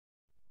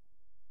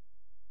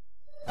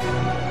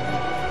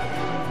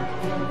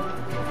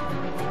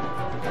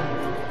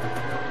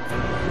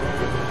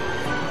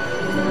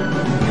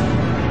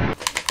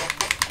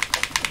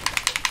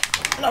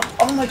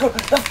my god,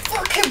 the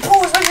fucking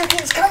pause video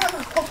keeps coming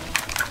up!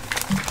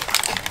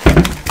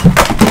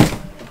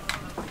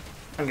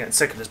 I'm getting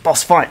sick of this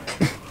boss fight.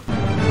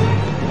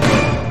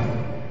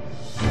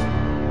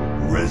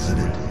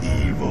 Resident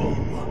Evil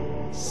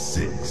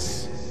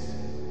 6.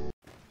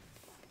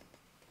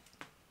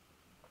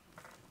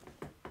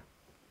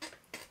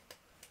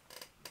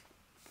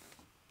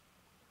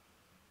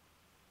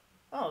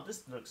 Oh,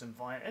 this looks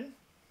inviting.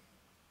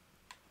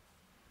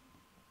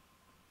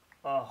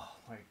 Oh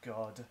my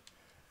god.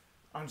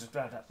 I'm just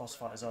glad that boss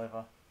fight is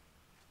over.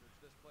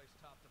 This place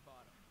top to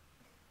bottom.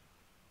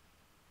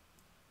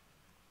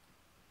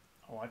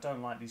 Oh, I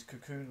don't like these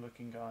cocoon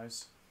looking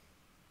guys.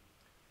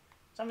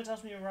 Something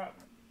tells me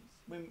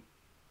we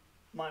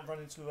might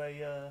run into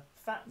a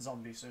fat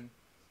zombie soon.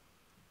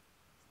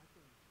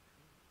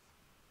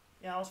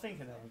 Yeah, I was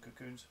thinking they were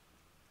cocoons.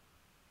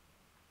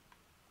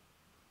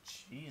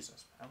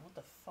 Jesus, man, what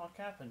the fuck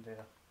happened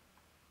here?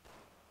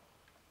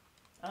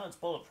 Oh, it's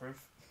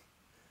bulletproof.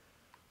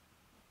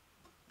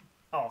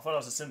 Oh, I thought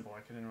that was a symbol I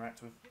could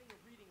interact with. Getting a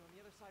reading on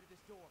the other side of this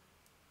door.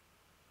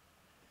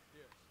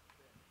 Yes,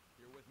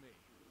 you're with me.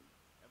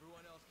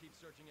 Everyone else keep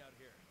searching out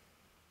here.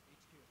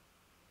 HQ,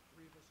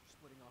 3 of us are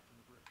splitting off from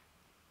the group,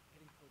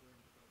 heading further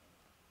into the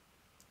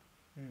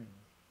building.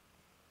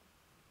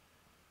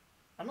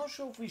 I'm not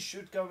sure if we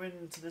should go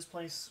into this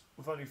place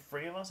with only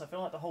 3 of us. I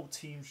feel like the whole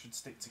team should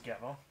stick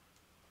together.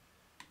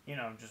 You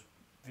know, just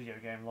video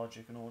game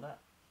logic and all that.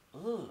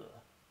 Ugh.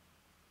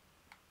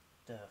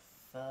 The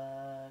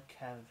fuck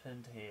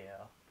happened here?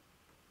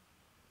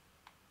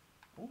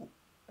 Ooh,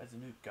 there's a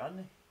new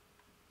gun.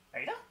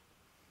 Ada?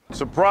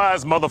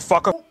 Surprise,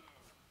 motherfucker! Ooh.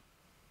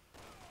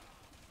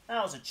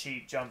 That was a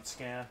cheap jump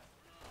scare.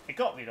 It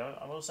got me though,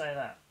 I will say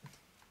that.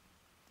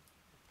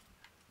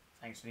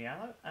 Thanks for the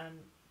ammo, and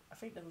I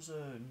think there was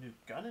a new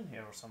gun in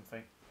here or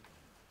something.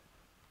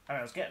 I mean,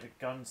 I was getting the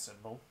gun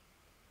symbol.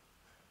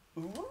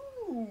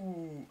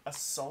 Ooh, a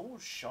soul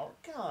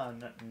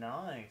shotgun.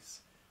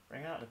 Nice.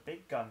 Bring out the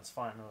big guns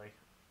finally.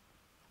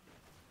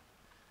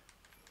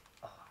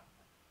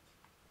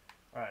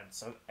 Right,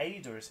 so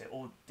Ada is here,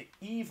 or the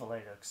evil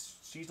Ada, 'cause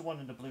she's the one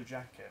in the blue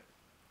jacket.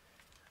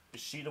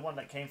 Is she the one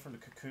that came from the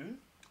cocoon?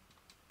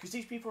 Because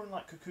these people are in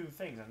like cocoon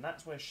things, and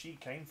that's where she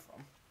came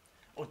from.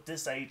 Or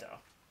this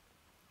Ada.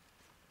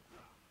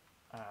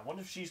 I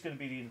wonder if she's going to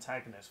be the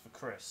antagonist for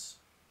Chris.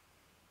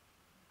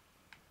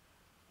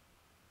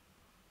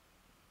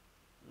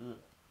 Ugh.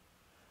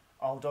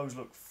 Oh, those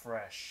look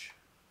fresh.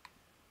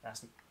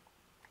 That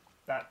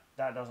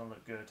doesn't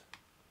look good.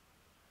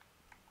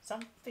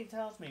 Something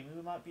tells me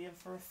we might be in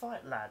for a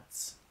fight,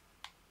 lads.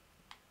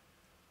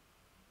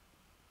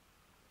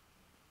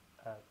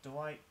 Do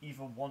I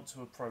even want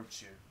to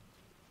approach you?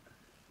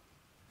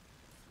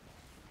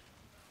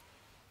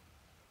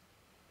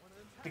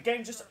 The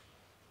game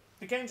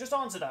just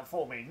answered that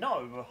for me.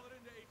 No.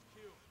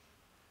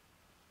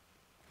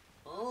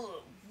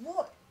 Ugh,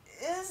 what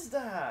is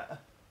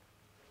that?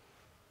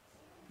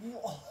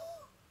 Whoa.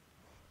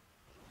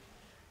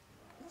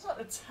 It's like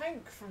the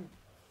tank from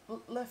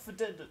Left 4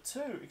 Dead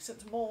 2,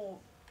 except more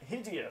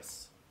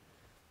hideous.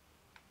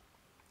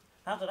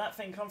 How did that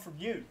thing come from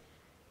you?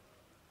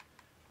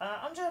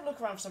 I'm just gonna look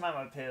around for some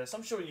ammo, Pierce.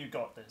 I'm sure you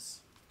got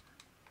this.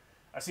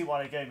 I see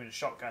why they gave me the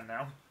shotgun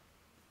now.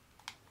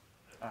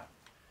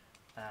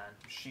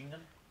 And machine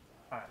gun.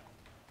 Alright.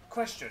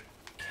 Question.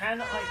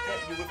 Can I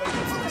get you with a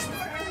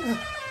flashbang?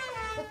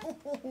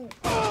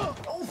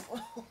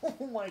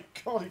 Oh my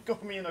god, it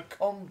got me in a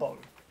combo.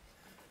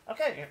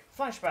 Okay,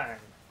 flashbang.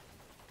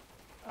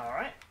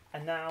 Alright.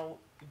 And now,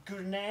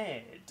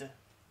 grenade.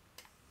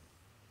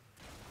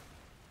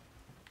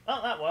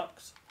 Oh, that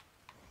works.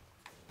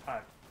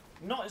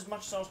 Not as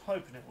much as I was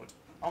hoping it would.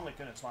 Oh my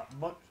goodness,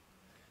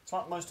 it's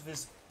like most of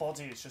his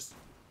body is just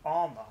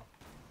armor.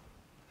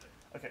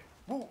 Okay.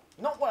 Ooh,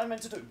 not what I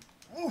meant to do.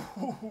 Ooh,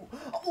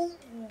 oh,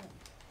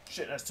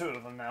 shit, there's 2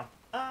 of them now.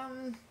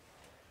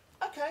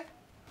 Okay.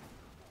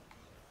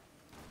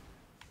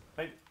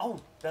 Maybe.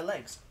 Oh, their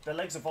legs. Their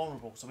legs are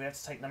vulnerable, so we have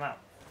to take them out.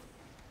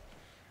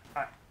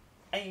 Alright.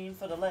 Aim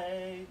for the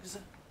legs.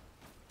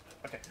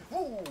 Okay.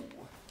 Woo!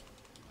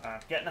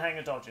 Getting the hang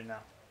of dodging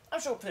now.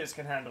 I'm sure Piers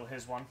can handle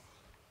his one.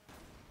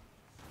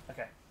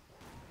 Okay.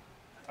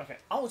 Okay.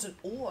 Oh, it's an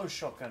auto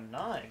shotgun.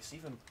 Nice.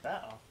 Even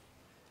better.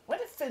 Where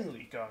did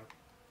Finley go?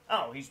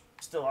 Oh, he's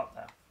still up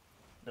there.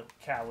 Little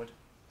coward.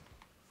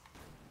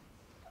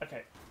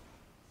 Okay.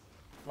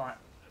 Like,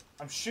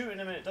 I'm shooting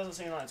him and it doesn't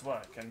seem like it's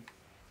working.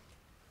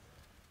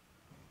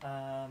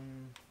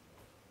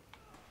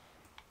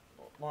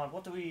 Like,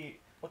 what do we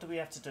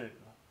have to do?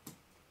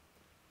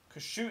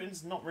 Because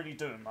shooting's not really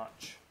doing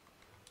much.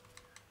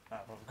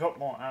 But we've got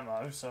more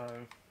ammo,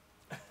 so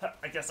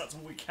I guess that's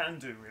all we can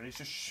do really, is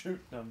just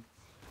shoot them.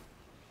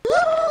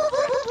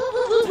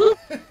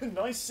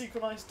 Nice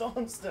synchronized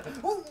dance there.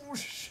 Oh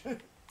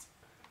shit!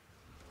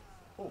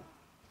 Oh,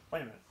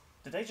 wait a minute.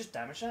 Did they just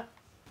damage that?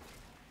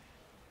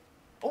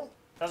 Oh,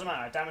 doesn't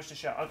matter. I damaged the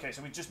shell. Okay,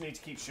 so we just need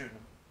to keep shooting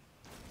them.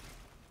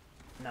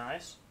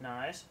 Nice,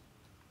 nice.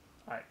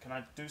 Alright, can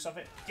I do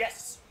something?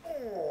 Yes!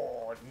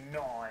 Oh,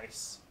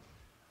 nice.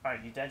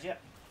 Alright, you dead yet?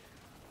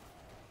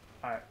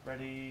 Alright,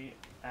 ready,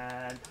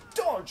 and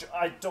dodge!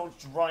 I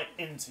dodged right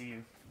into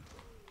you.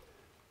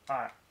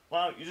 Alright,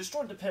 well, you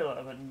destroyed the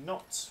pillar, but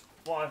not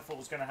what I thought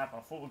was going to happen.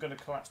 I thought we were going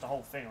to collapse the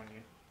whole thing on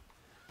you.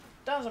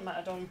 Doesn't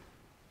matter, though.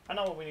 I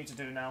know what we need to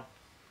do now.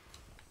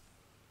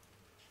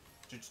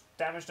 Just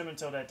damage them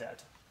until they're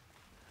dead.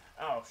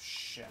 Oh,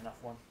 shit,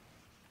 enough one.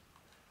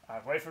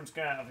 Alright, wait for him to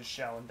get out of his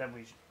shell, and then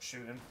we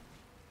shoot him.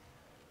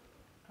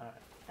 Alright,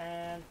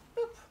 and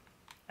boop.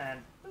 And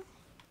boop.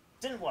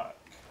 Didn't work.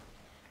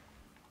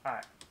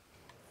 Alright.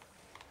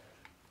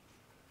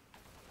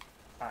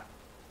 Alright.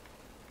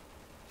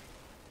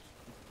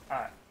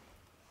 Alright.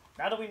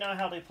 Now that we know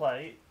how they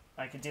play,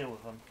 I can deal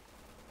with them.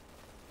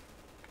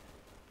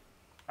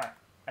 Alright.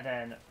 And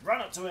then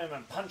run up to him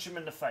and punch him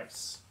in the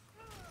face.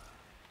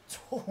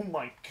 Oh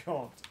my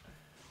god.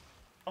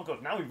 Oh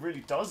god, now he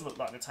really does look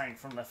like the tank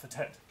from Left 4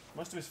 Dead.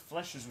 Most of his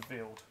flesh is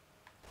revealed.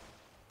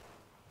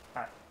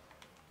 Alright.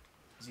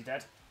 Is he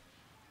dead?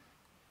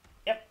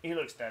 Yep, he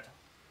looks dead.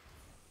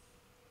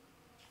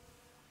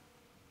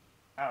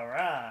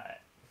 Alright.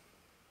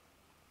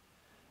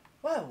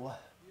 Well,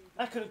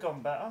 that could have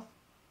gone better.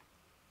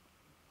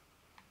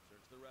 Search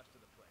the rest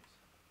of the place,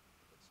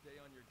 but stay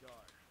on your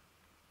guard.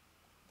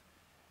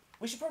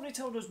 We should probably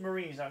tell those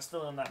Marines that are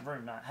still in that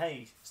room that,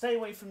 hey, stay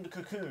away from the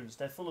cocoons.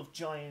 They're full of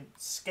giant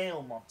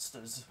scale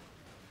monsters.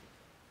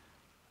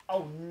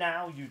 Oh,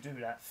 now you do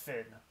that,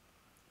 Finn.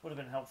 Would have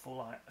been helpful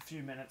like a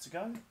few minutes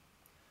ago.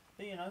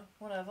 But, you know,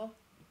 whatever.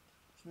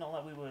 It's not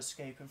like we were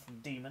escaping from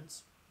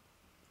demons.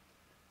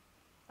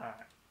 Alright,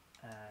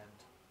 and...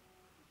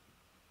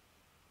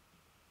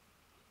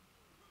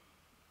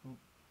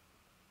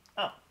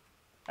 Oh,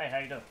 hey, how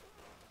you doing?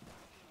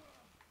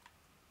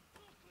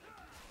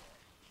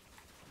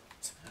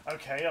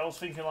 Okay, I was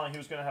thinking like he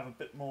was going to have a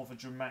bit more of a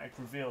dramatic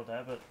reveal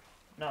there, but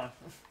no.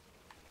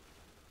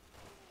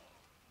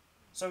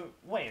 So,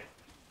 wait,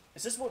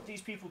 is this what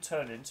these people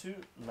turn into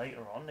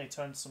later on? They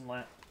turn some,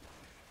 like,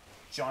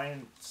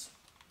 giant...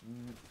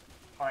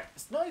 Like,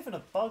 it's not even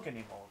a bug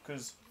anymore,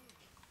 because...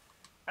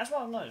 That's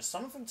what I've noticed.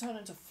 Some of them turn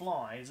into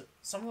flies,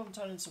 some of them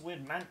turn into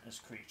weird mantis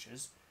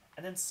creatures,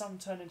 and then some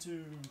turn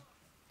into...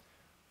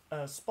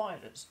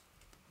 spiders.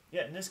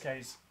 Yeah, in this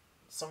case,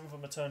 some of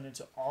them are turned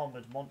into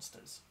armoured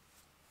monsters.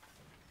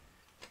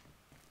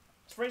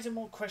 It's raising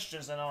more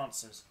questions than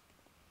answers.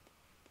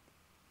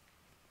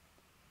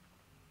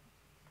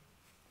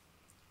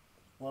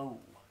 Whoa.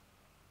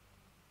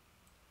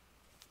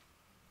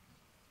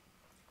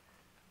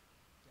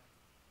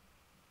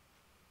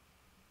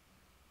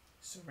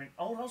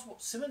 Oh, that's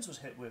what Simmons was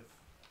hit with.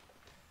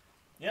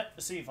 Yep,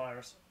 the C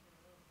virus.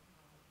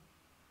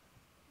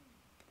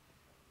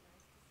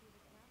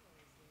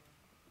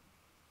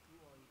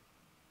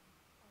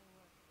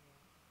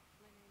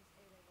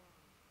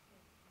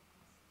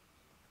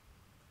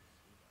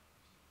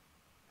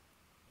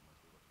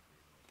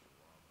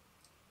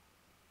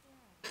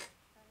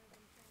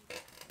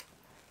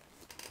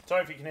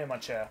 Sorry if you can hear my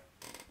chair.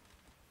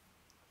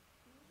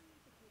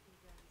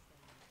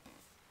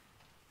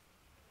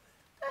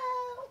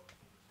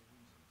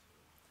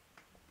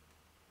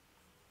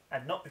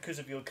 And not because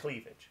of your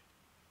cleavage,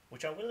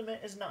 which I will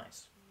admit is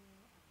nice.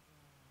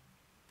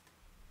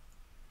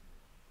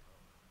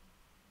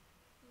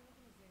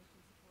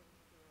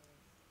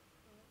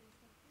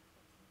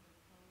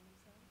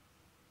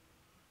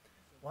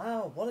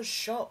 Wow, what a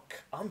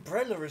shock!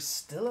 Umbrella is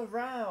still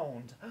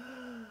around! Thank you.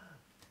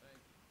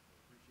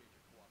 Appreciate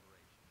your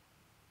cooperation.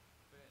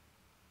 Finn.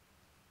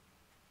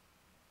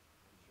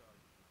 In charge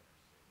of their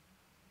safety.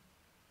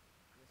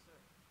 Yes, sir.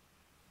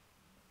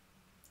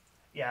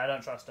 Yeah, I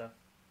don't trust her.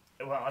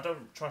 Well, I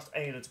don't trust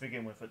Ada to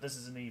begin with, but this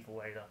is an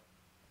evil Ada.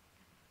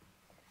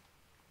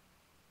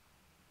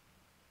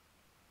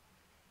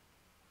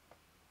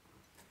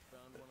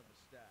 Found one of the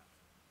staff.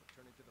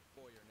 Returning to the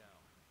foyer now.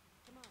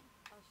 Come on,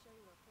 I'll show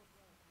you a full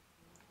blow.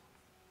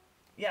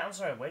 Yeah, I'm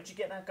sorry, where'd you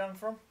get that gun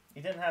from?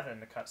 You didn't have it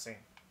in the cutscene.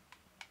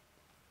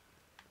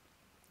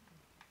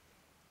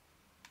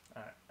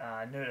 Alright,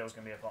 I knew there was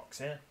going to be a box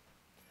here.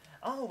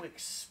 Oh,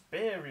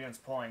 experience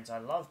points, I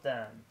love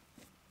them.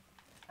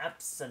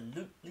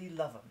 Absolutely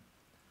love them.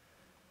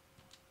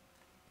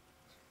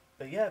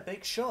 But yeah,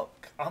 big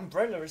shock.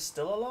 Umbrella is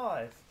still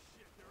alive.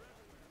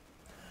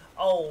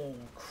 Oh,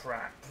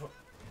 crap.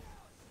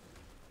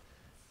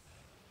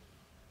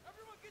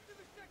 Everyone get to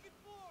the second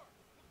floor!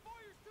 The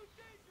foyer's too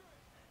dangerous!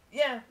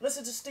 Yeah,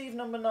 listen to Steve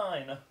number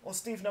 9. Or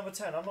Steve number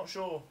 10, I'm not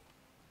sure.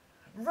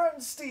 Run,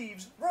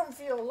 Steves! Run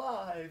for your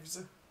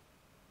lives!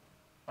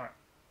 Alright.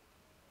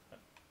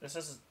 There's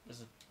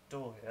a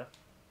door here.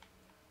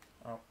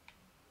 Oh.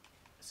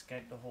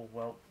 Escape the hall.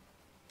 Well,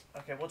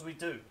 okay, what do we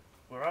do?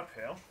 We're up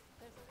here.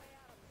 There's a way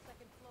out on the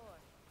second floor.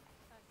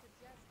 I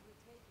suggest we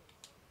take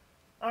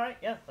it. Alright,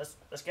 yeah,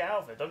 let's get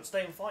out of it. Don't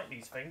stay and fight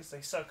these things.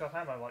 They soak up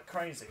ammo like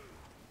crazy.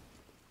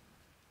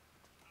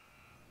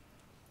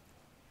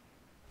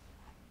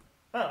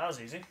 Oh, that was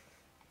easy.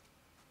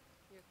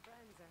 Your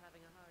friends are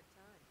having a hard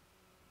time.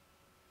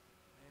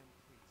 Man,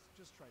 please,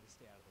 try to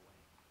stay out of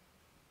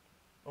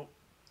the way. Oh.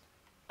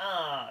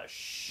 Ah,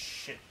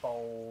 shit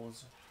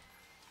balls.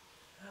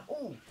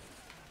 Oh.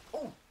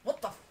 Oh,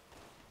 what the f...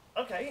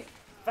 Okay,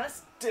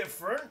 that's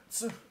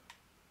different.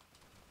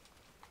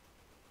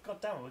 God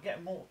damn it, we're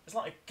getting more... It's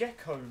like a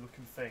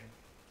gecko-looking thing.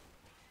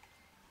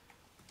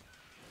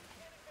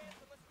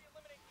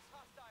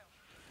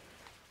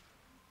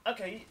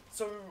 Okay,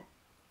 so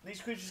these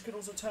creatures can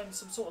also turn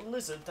some sort of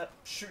lizard that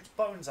shoots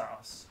bones at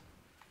us.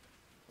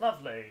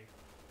 Lovely.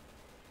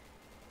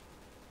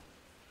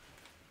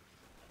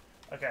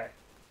 Okay,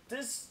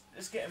 this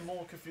is getting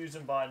more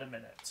confusing by the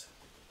minute.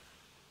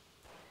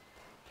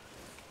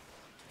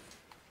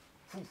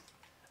 Whew.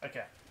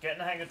 Okay, getting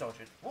the hang of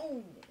dodging.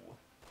 Woo!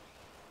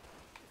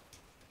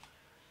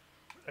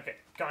 Okay,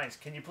 guys,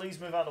 can you please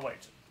move out of the way?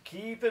 Just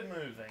keep it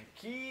moving.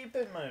 Keep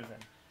it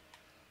moving.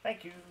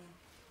 Thank you.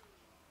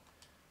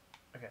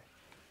 Okay.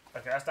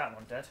 Okay, that's that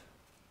one dead.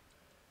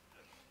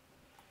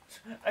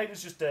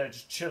 Ada's just there,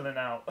 just chilling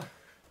out.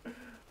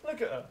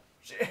 Look at her.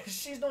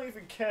 She's not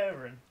even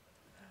caring.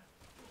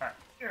 Right,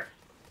 here.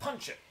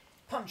 Punch it.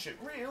 Punch it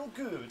real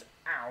good.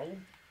 Ow.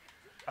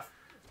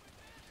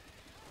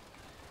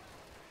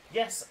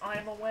 Yes, I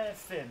am aware,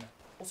 Finn.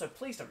 Also,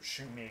 please don't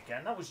shoot me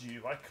again. That was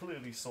you. I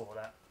clearly saw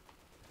that.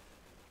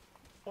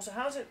 Also,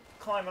 how's it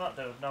climbing up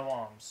there with no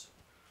arms?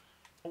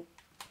 Oh,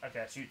 okay,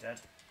 it's you dead.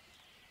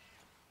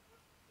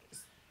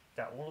 Is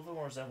that all of them,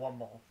 or is there one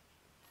more?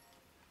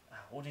 Ah,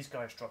 all these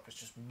guys drop is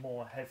just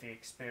more heavy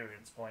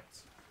experience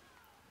points.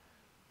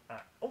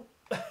 Oh,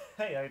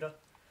 hey Ada.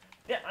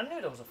 Yeah, I knew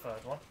there was a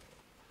third one.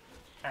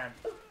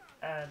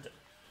 And,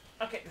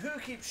 okay, who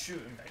keeps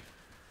shooting me?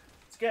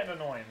 It's getting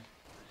annoying.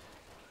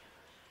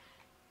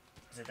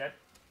 Is it dead?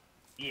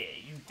 Yeah,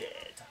 you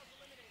dead.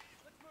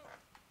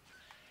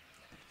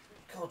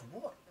 God,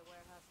 what?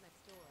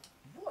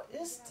 What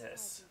is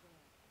this?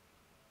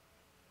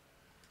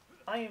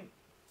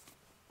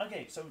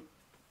 Okay, so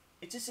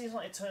it just seems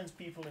like it turns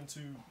people into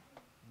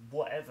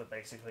whatever,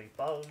 basically.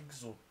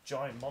 Bugs or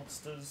giant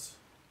monsters.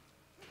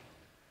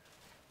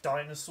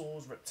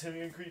 Dinosaurs,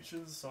 reptilian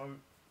creatures, so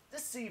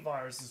this sea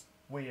virus is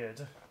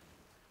weird.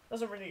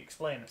 Doesn't really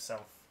explain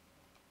itself.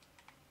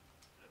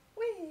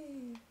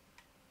 Whee!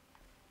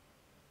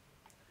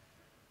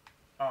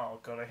 Oh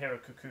god, I hear a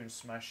cocoon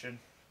smashing.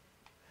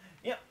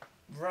 Yep,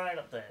 right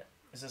up there.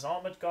 Is this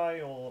armoured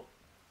guy or...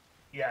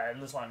 Yeah, it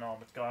looks like an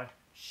armoured guy.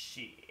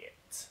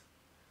 Shit.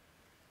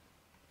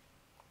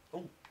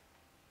 Oh.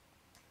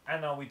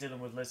 And are we dealing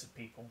with lizard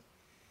people?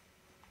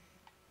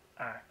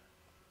 Alright.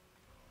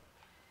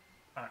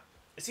 Alright.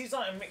 It seems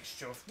like a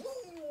mixture of...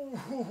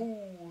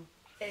 Woo!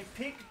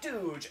 Epic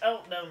douche.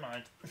 Oh, never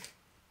mind.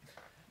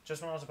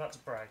 Just when I was about to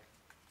brag.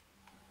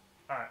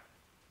 Alright.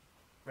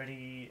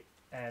 Ready,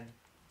 and...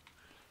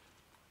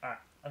 Alright,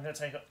 I'm going to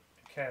take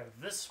care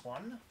of this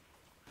one.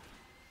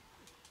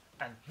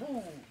 And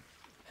woo!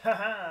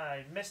 Haha,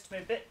 you missed me,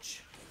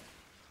 bitch.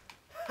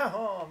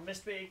 Haha,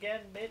 missed me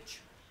again, bitch.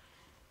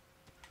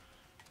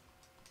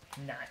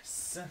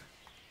 Nice.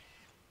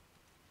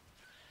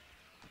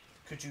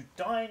 Could you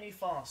die any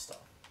faster?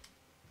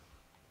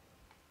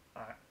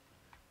 Alright.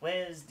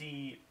 Where's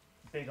the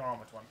big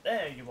armoured one?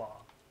 There you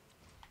are.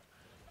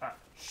 Alright.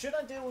 Should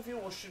I deal with you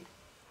or should...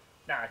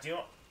 Nah, do you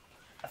know what?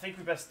 I think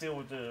we best deal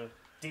with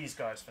these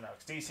guys for now,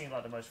 because these seem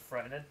like the most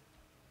threatening.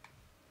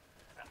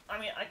 I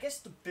mean, I guess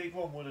the big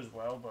one would as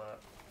well, but...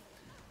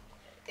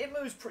 It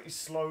moves pretty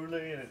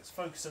slowly, and it's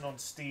focusing on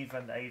Steve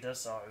and Ada,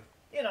 so...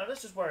 You know,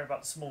 let's just worry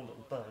about the small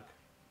little bug.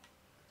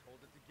 Hold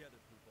it together,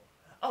 people.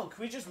 Oh,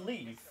 can we just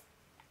leave?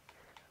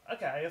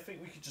 Okay, I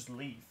think we could just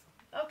leave.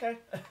 Okay,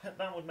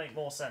 that would make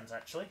more sense,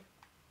 actually.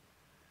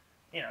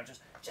 You know,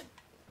 just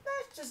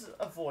let's just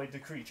avoid the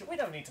creature. We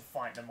don't need to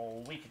fight them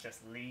all. We could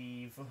just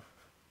leave.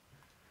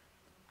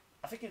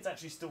 I think it's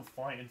actually still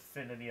fighting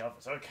Finn and the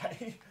others.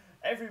 Okay,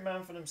 every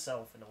man for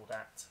themselves and all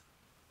that.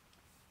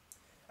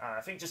 I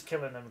think just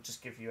killing them would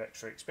just give you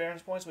extra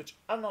experience points, which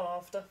I'm not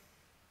after.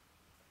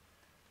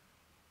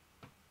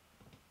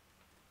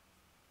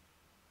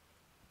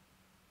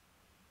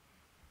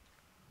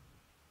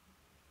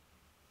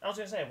 I was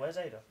going to say, where's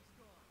Ada?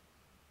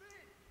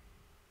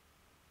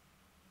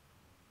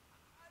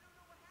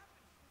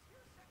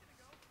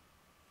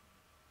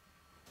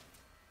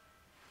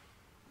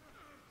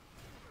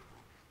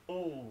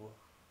 Ooh.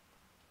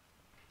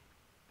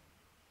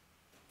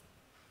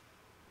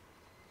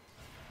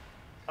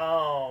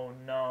 Oh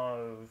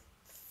no.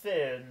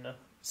 Finn.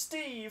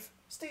 Steve!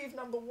 Steve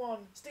number 1,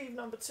 Steve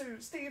number 2,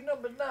 Steve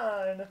number 9!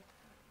 Thanks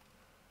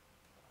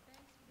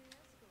for the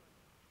escort.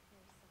 There's something to remember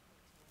me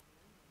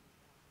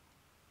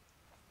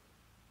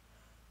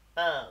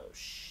by. Oh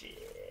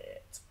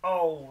shit.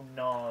 Oh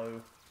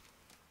no.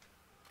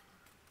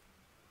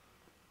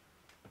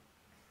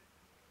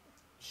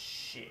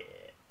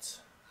 Shit.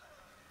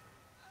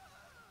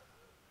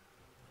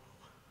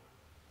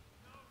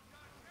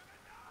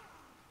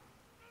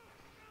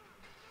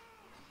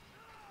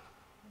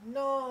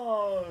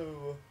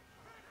 No.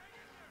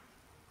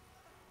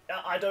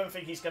 I don't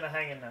think he's going to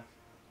hang in there.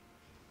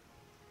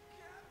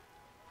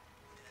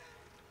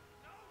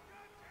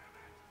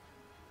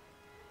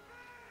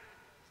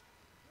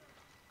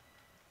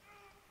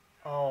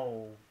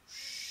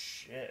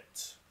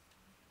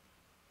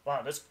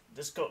 Wow,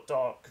 this got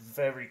dark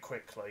very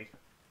quickly.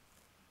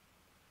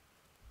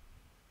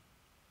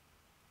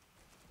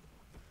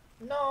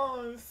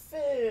 No,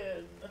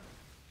 Finn!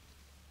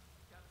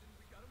 Captain,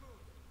 we gotta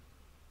move.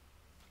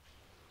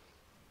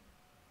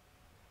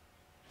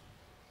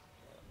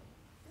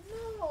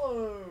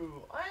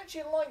 No! I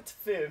actually liked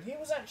Finn. He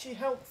was actually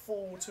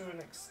helpful to an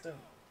extent.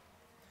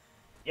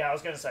 Yeah, I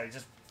was going to say,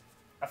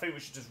 I think we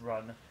should just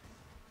run.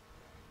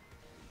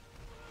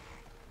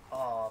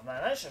 Oh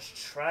man, that's just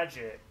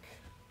tragic.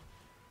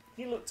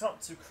 He looked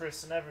up to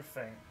Chris and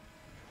everything.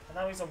 And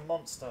now he's a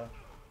monster.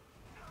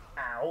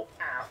 Ow,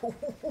 ow,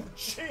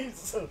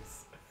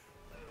 Jesus!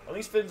 At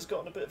least Finn's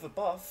gotten a bit of a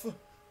buff.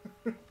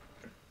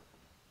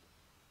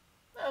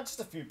 Just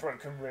a few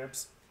broken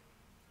ribs.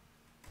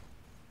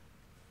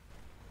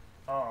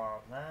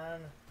 Oh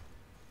man.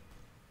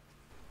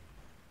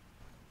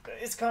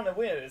 It's kind of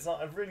weird. It's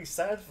like I'm really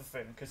sad for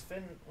Finn because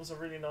Finn was a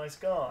really nice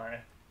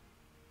guy.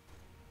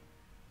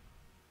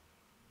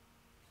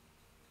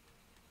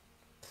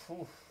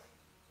 Phew.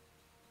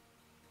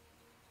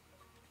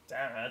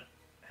 Damn, it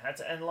had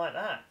to end like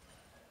that.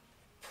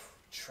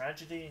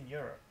 Tragedy in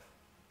Europe.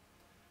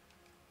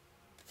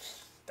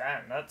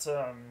 Damn, that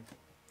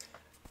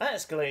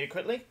escalated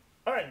quickly.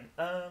 Alright,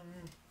 I'm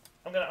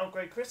gonna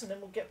upgrade Chris and then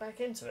we'll get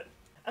back into it.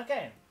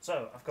 Okay,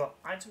 so I've got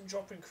item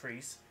drop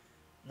increase,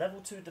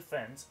 level 2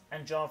 defense,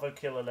 and Javo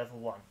killer level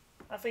 1.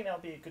 I think that'll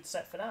be a good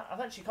set for that.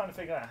 I've actually kind of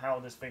figured out how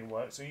this thing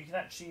works, so you can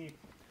actually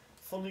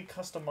fully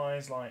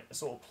customize like a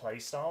sort of play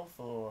style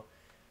for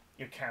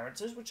your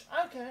characters, which,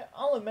 okay,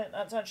 I'll admit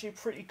that's actually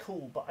pretty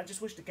cool, but I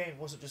just wish the game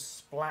wasn't just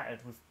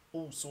splattered with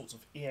all sorts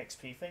of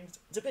EXP things.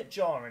 It's a bit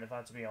jarring if I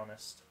have to be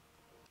honest.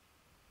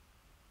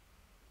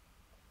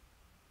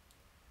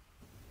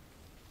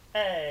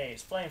 Hey,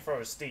 it's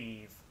Flamethrower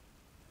Steve.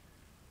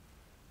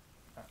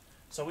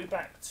 So we're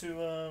back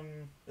to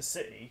the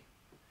city.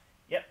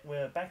 Yep,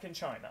 we're back in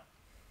China.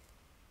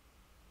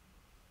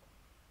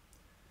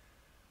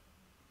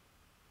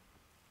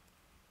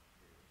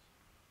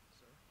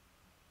 Sir?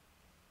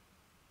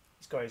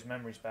 He's got his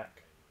memories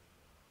back.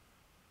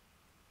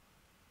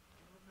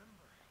 I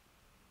remember.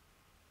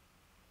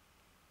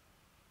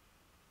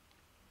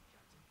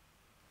 Captain?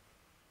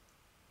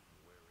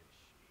 Where is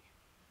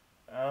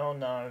she? Oh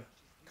no.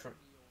 She's in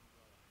the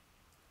umbrella.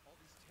 All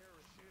these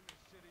terrorists in the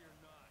city or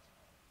not.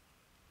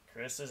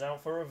 Chris is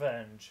out for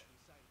revenge.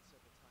 Been sighted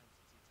several times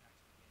since the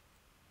attacks began.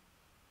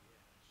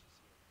 Yeah, she's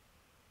here.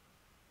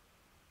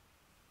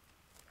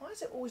 Why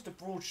is it always the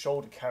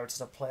broad-shouldered characters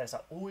that players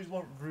that always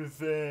want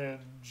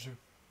revenge?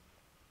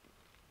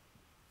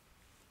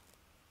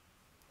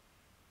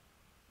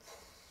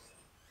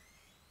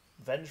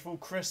 Vengeful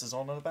Chris is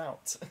on and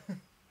about.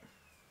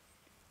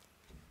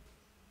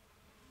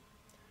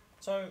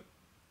 So,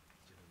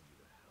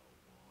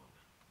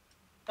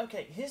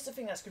 okay, here's the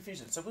thing that's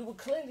confusing. So we were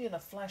clearly in a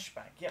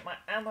flashback, yet my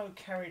ammo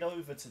carried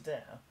over to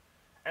there,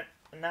 and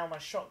now my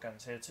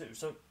shotgun's here too.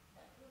 So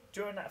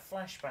during that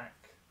flashback,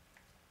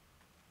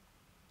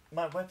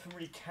 my weapon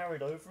really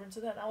carried over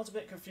into that. That was a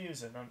bit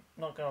confusing, I'm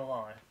not gonna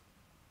lie.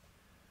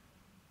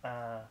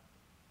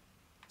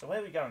 So where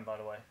are we going, by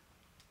the way?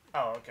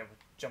 Oh, okay, we're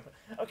jumping.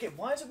 Okay,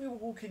 why is it we were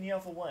walking the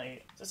other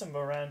way? Is this a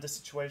Miranda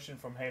situation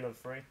from Halo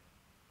 3?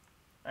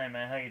 Hey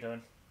man, how you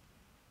doing?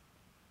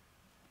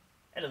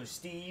 Hello,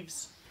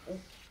 Steves. Oh.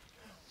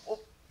 Oh.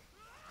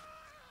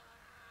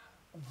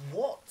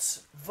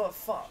 What the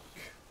fuck?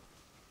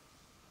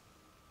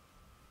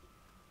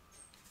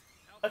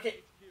 Okay.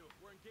 HQ,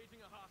 we're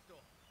engaging a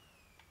hostile.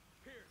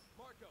 Pierce,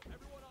 Marco,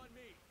 everyone on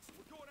me.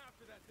 We're going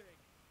after that thing.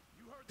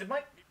 You heard Did the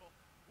my people.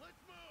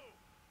 Let's move.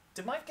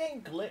 did my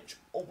game glitch,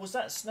 or was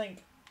that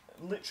snake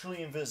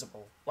literally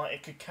invisible? Like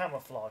it could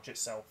camouflage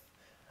itself?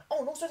 Oh,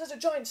 and also there's a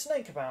giant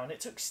snake about, and it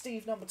took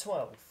Steve number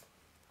 12.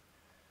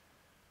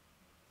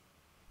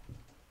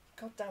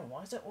 God damn,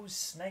 why is there always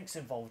snakes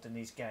involved in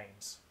these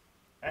games?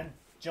 And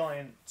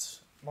giant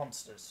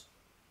monsters.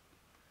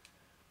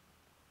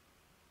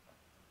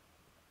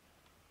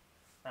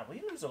 Now,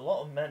 we lose a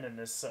lot of men in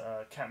this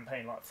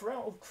campaign. Like,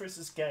 throughout all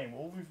Chris's game,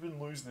 all we've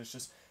been losing is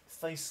just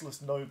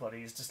faceless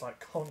nobodies, just like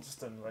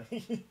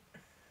constantly.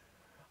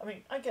 I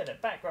mean, I get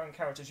it, background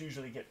characters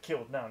usually get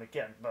killed now and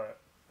again, but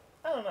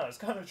I don't know, it's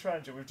kind of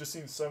tragic. We've just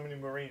seen so many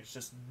Marines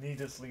just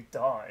needlessly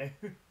die.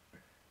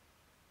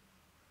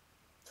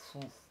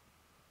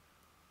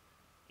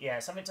 Yeah,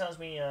 something tells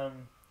me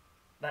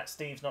that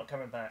Steve's not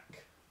coming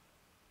back.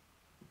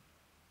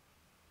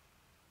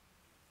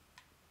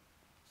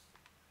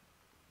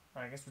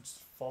 I guess we're just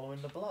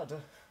following the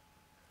blood.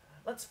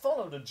 Let's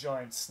follow the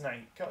giant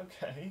snake,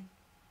 okay.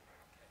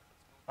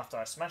 After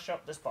I smash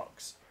up this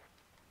box.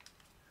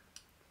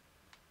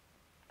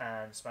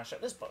 And smash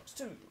up this box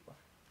too.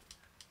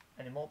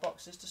 Any more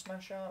boxes to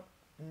smash up?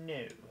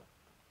 No.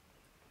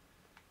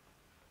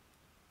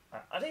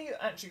 Are they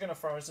actually going to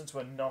throw us into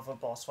another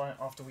boss fight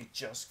after we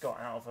just got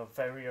out of a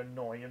very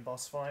annoying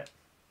boss fight?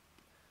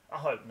 I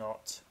hope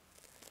not.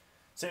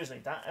 Seriously,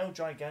 that El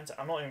Gigante,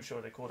 I'm not even sure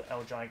they called it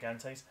El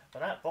Gigantes, but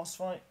that boss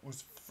fight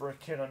was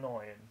freaking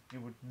annoying.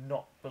 You would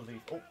not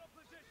believe. Oh.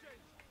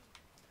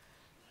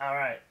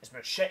 Alright, it's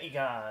machete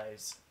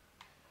guys.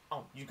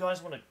 Oh, you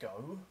guys want to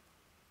go?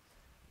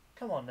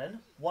 Come on then,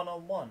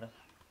 one-on-one.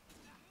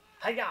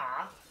 Hiya!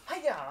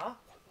 Hiya!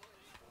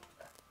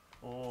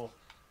 Oh,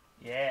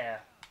 yeah.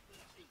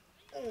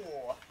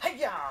 Oh,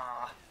 hiya!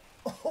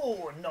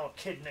 Oh, no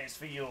kidneys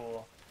for you.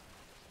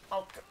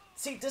 Oh,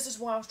 see, this is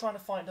why I was trying to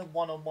find a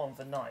one-on-one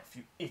for knife,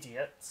 you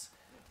idiots.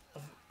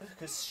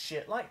 Because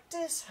shit like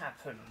this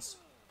happens.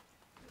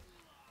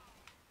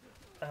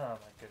 Oh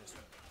my goodness.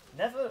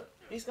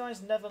 These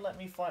guys never let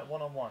me fight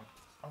one-on-one.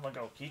 Oh my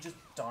god, can you just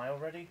die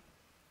already?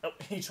 Oh,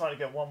 he tried to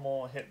get one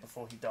more hit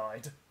before he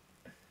died.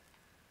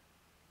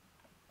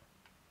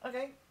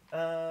 Okay,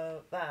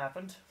 that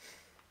happened.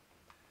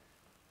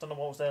 Don't know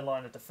what was their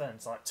line of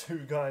defense, like 2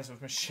 guys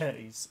with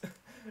machetes.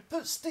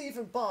 Put Steve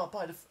and Bob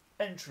by the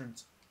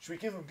entrance. Should we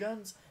give them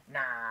guns?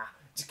 Nah,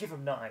 just give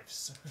them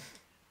knives.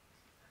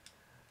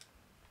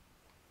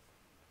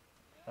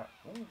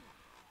 Ooh.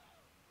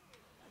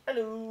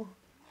 Hello.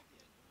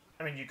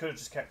 I mean, you could have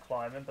just kept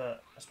climbing,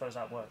 but I suppose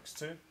that works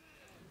too.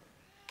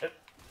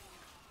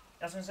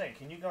 I was going to say,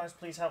 can you guys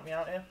please help me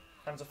out here?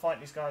 I'm to fight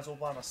these guys all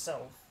by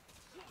myself.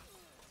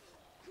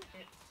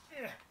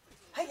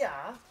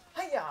 Hiya!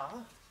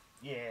 Hiya!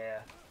 Yeah.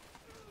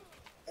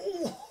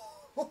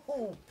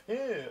 Oh,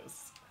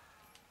 Pierce!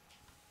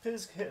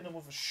 Pierce hitting him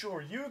with a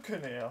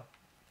shoryuken here.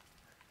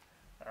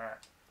 Alright.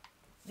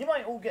 You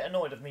might all get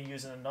annoyed of me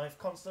using a knife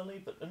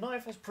constantly, but the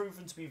knife has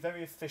proven to be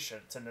very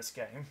efficient in this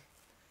game.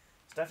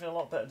 It's definitely a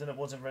lot better than it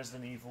was in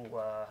Resident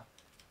Evil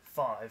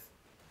 5.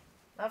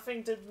 That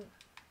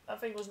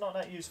thing was not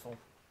that useful.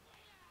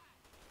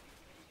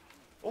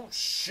 Oh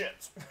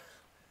shit!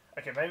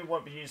 Okay, maybe it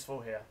won't be useful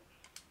here.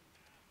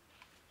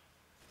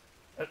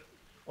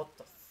 What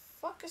the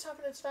fuck is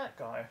happening to that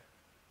guy?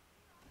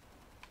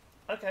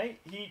 Okay,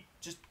 he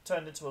just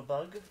turned into a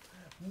bug.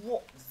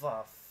 What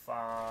the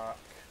fuck?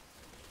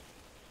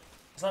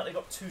 It's like they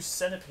got 2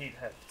 centipede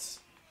heads.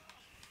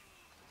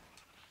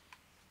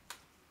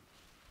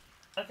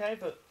 Okay,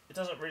 but it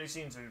doesn't really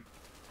seem to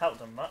help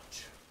them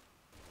much.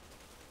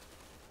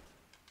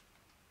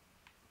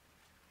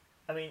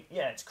 I mean,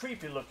 yeah, it's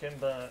creepy looking,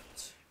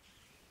 but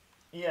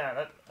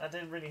yeah, that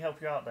didn't really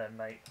help you out there,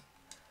 mate.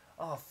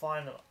 Oh,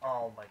 finally.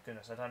 Oh my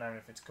goodness, I don't know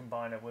if it's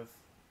combined it with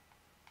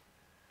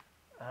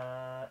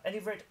any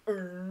red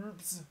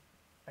herbs.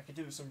 I could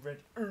do with some red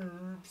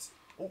herbs.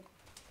 Oh,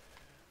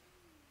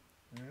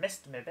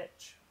 missed me,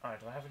 bitch. Alright,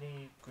 do I have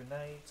any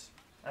grenades?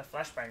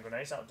 Flashbang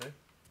grenades, that'll do.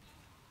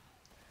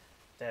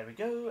 There we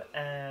go,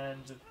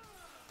 and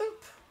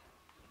boop.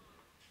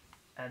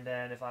 And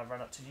then if I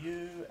run up to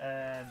you,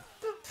 and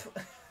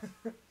boop.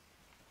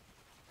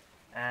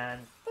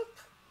 And boop.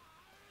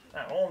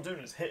 Now, all I'm doing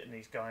is hitting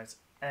these guys,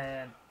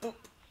 and boop.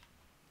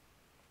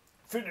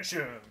 Finish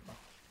him.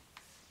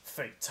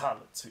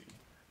 Fatality.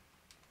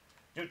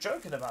 You're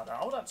joking about that.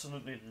 I would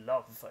absolutely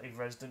love a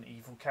Resident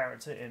Evil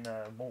character in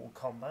Mortal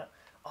Kombat.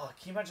 Oh,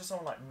 can you imagine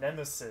someone like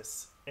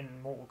Nemesis in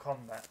Mortal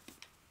Kombat?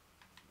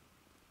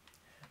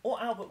 Or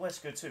Albert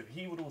Wesker too.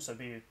 He would also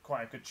be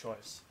quite a good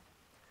choice.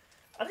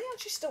 Are they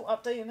actually still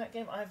updating that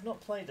game? I have not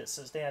played it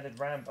since they added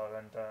Rambo,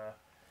 and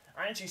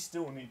I actually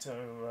still need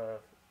to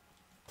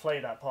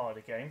play that part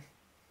of the game.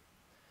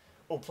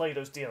 Or play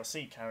those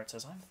DLC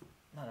characters.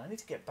 Man, I need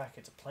to get back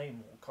into playing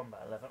Mortal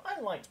Kombat 11.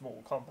 I liked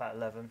Mortal Kombat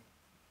 11.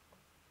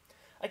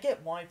 I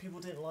get why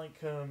people didn't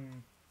like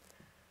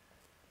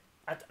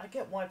I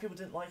get why people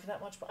didn't like it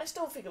that much, but I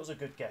still think it was a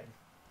good game.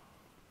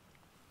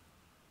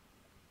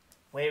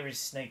 Where is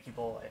Snaky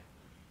Boy?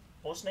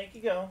 Or Snaky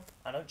Girl?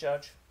 I don't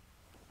judge.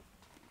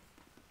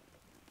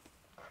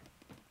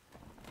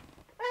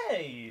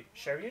 Hey,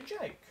 Sherry and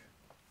Jake.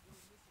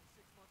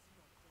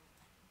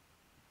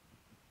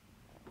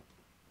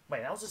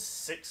 Wait, that was a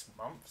 6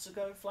 months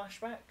ago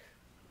flashback?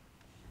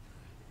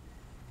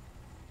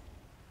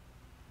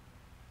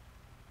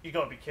 You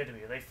gotta be kidding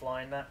me, are they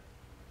flying that?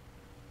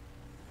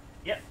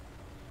 Yep.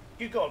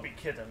 You gotta be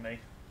kidding me.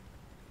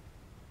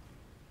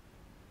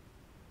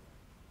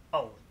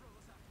 Oh.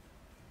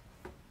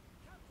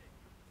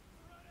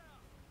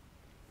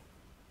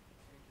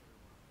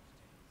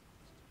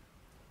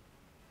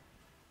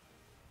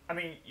 I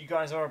mean, you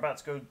guys are about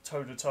to go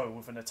toe-to-toe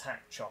with an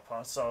attack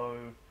chopper, so...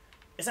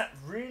 Is that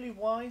really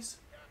wise?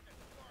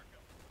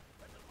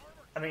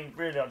 I mean,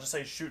 really, I'll just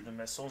say shoot the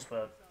missiles,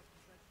 but...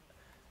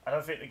 I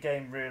don't think the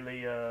game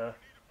really, I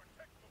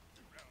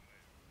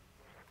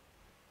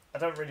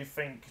don't really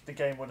think the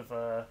game would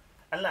have,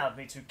 allowed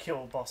me to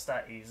kill boss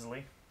that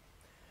easily.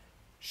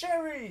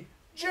 Sherry!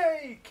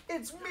 Jake!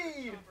 It's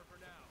me!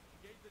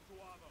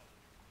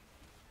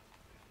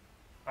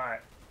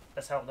 Alright,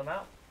 let's help them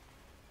out.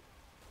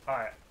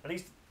 Alright, at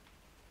least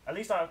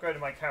I upgraded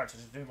my character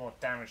to do more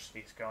damage to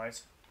these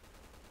guys.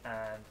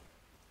 And...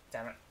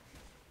 Damn it.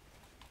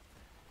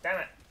 Damn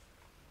it!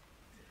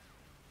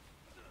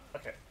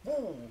 Okay.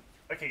 Woo!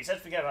 Okay, he said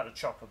forget about the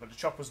chopper, but the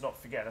chopper's not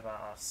forget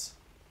about us.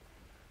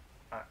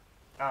 Alright.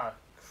 Ah,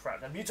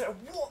 crap. The mutator.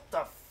 What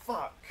the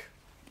fuck?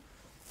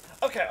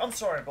 Okay, I'm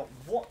sorry, but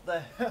what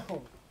the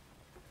hell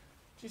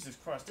Jesus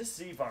Christ, this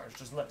Z virus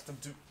just lets them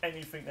do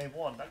anything they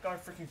want. That guy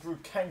freaking grew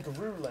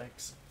kangaroo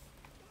legs.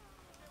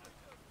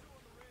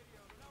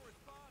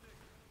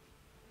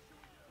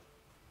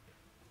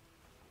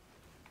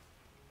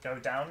 Go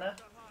down there?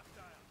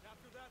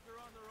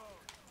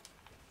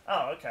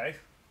 Oh, okay.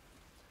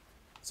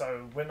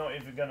 So we're not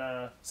even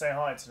gonna say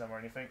hi to them or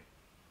anything.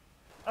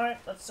 Alright,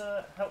 let's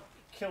help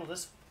kill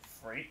this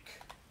freak.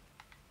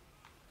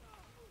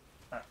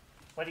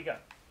 Where'd he go?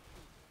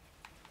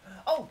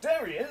 Oh,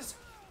 there he is!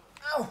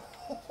 Ow!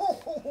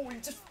 He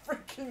just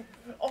freaking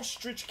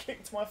ostrich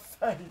kicked my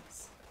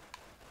face.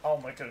 Oh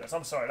my goodness,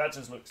 I'm sorry, that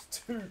just looks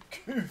too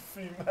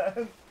goofy,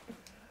 man.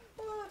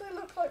 Oh, they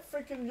look like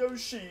freaking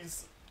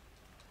Yoshis.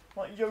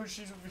 Like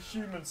Yoshis with a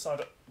human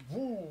side.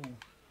 Woo!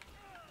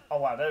 Oh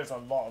wow, there's a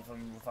lot of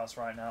them with us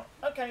right now.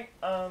 Okay,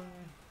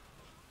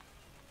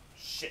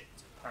 shit.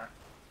 Alright.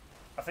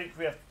 I think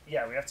we have,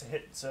 yeah, we have to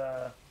hit,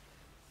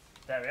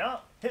 there we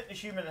are. Hit the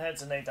human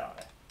heads and they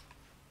die.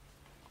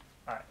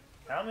 Alright,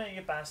 come here,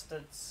 you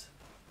bastards.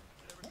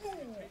 Woo.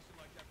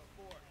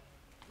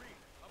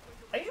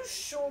 Are you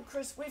sure,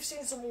 Chris? We've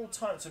seen some all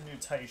types of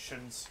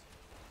mutations.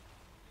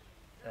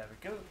 There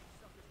we go.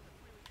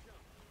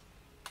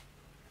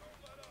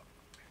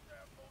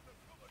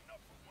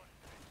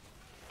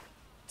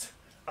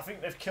 I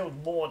think they've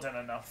killed more than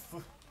enough.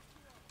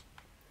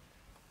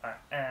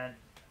 And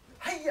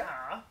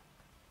hey-ya!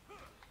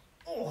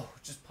 Oh,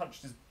 just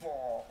punched his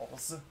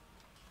balls.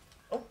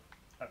 Oh,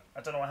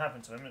 I don't know what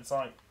happened to him. It's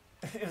like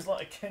it was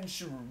like a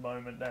Kenshiro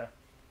moment there.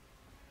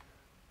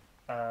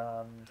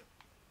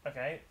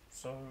 Okay,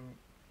 so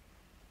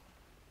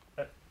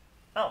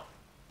oh,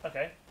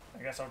 okay.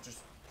 I guess I'll just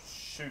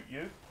shoot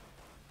you.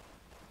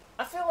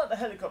 I feel like the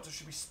helicopter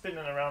should be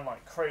spinning around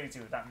like crazy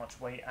with that much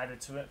weight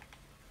added to it.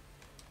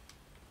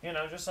 You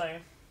know, just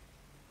saying.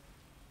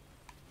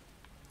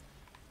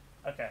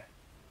 Okay,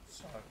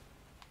 so.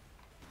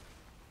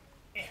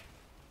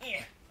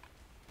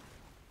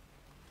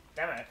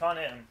 Damn it, I can't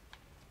hit him.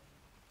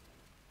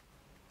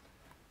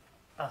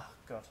 Oh,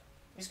 God.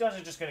 These guys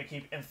are just going to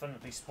keep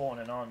infinitely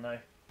spawning, aren't they?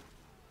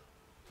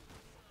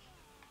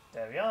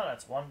 There we are,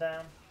 that's one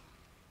down.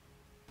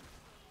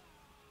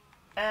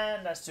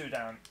 And that's two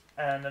down.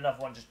 And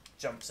another one just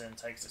jumps in and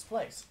takes its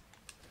place.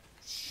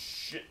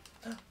 Shit.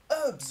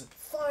 Herbs!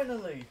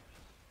 Finally!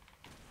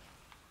 I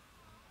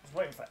was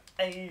waiting for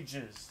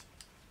ages.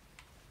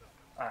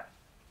 Alright.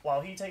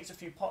 While he takes a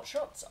few pot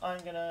shots, I'm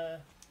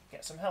gonna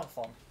get some health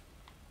on.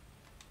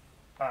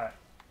 Alright.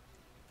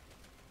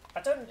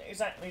 I don't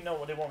exactly know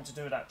what they want to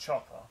do with that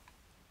chopper.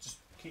 Just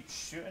keep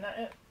shooting at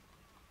it.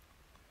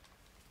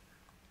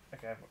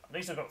 Okay, at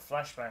least I've got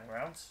flashbang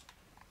rounds.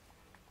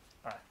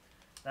 Alright.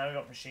 Now we've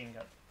got machine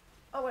gun.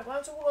 Oh wait, what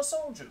happened to all our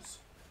soldiers?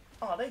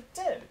 Oh, they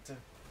dead.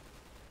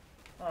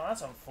 Oh,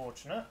 that's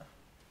unfortunate.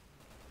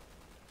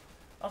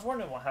 I was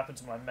wondering what happened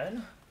to my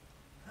men.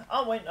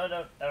 Oh wait, no,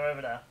 they're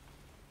over there.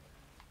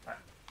 Right.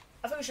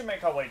 I think we should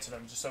make our way to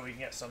them just so we can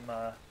get some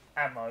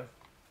ammo.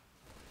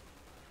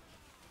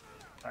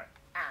 Alright.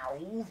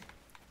 Ow!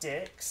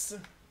 Dicks.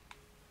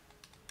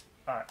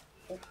 Alright.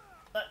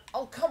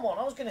 Oh, come on,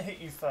 I was going to hit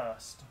you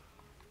first.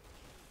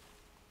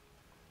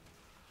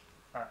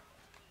 Alright.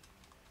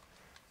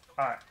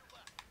 Alright.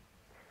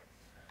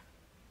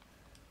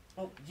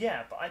 Well,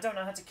 yeah, but I don't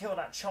know how to kill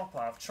that chopper.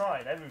 I've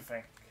tried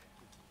everything.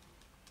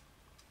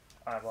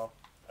 Alright, well,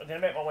 I'm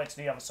going to make my way to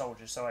the other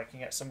soldiers so I can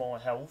get some more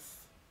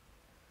health.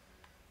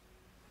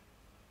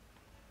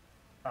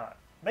 Alright.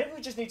 Maybe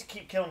we just need to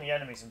keep killing the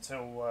enemies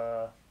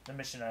until the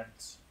mission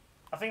ends.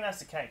 I think that's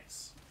the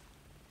case.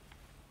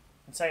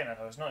 In saying that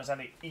though, it's not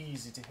exactly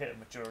easy to hit a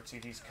majority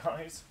of these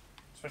guys.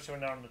 Especially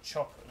when they're on the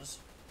choppers.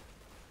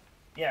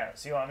 Yeah,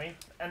 see what I mean?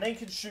 And they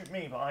can shoot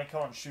me, but I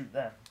can't shoot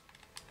them.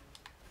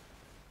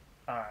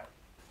 Alright.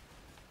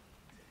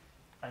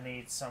 I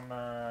need some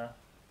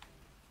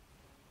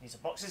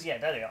boxes? Yeah,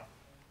 there they are.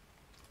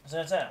 So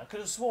I could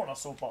have sworn I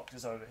saw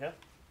boxes over here.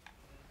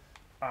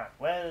 Alright,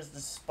 where's the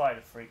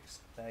spider freaks?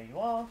 There you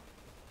are.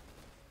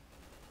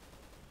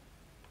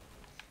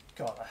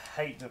 God,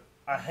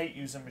 I hate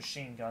using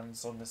machine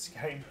guns on this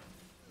game.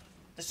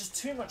 There's just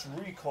too much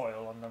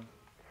recoil on them.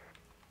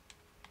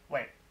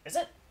 Wait, is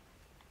it?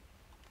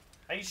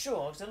 Are you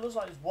sure? Because it looks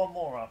like there's one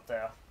more up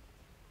there.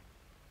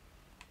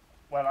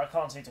 Well, I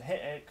can't seem to hit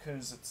it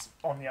because it's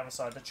on the other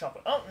side of the chopper.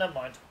 Oh, never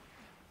mind.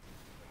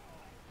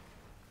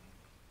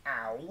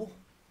 Ow.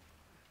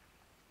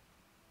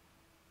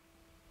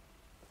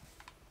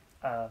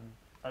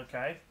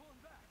 Okay.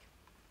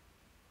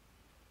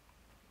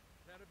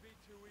 That'd be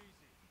too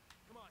easy.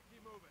 Come on,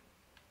 keep moving.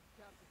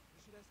 Captain,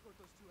 we should escort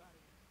those two out of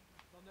here.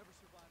 They'll never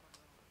survive on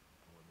their own.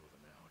 We're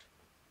moving out.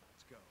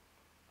 Let's go.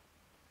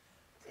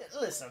 Yeah,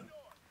 listen.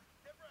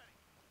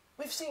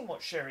 We've seen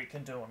what Sherry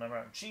can do on her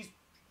own.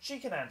 She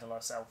can handle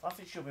herself. I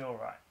think she'll be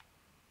alright.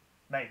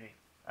 Maybe.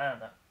 I don't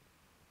know.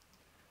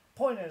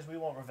 Point is, we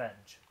want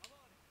revenge.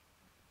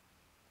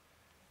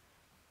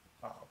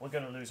 Oh, we're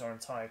going to lose our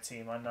entire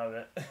team, I know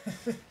it.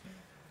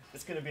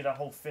 It's going to be that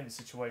whole Finn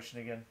situation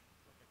again.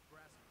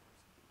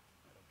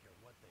 I don't care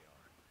what they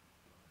are.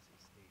 As long as they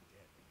stay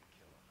dead, they can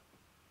kill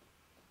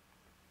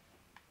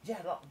Yeah,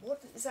 like,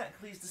 what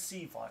exactly is the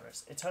C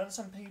virus? It turns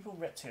some people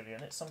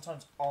reptilian, it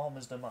sometimes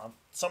armours them up,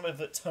 some of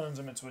it turns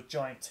them into a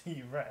giant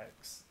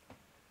T-Rex.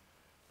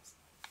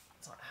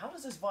 It's like, how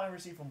does this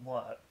virus even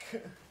work?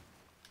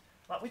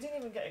 Like, we didn't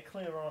even get a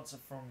clear answer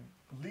from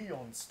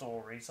Leon's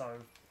story, so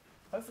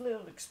hopefully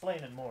it'll explain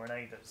it more in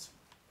Ada's.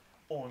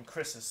 Or in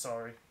Chris's,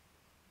 sorry.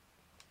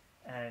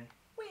 And,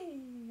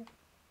 whee!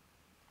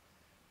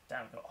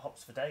 Damn, we've got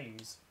hops for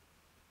days.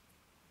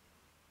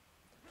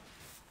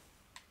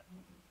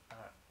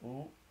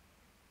 Ooh.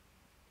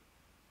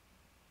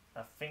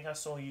 I think I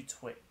saw you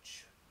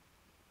twitch.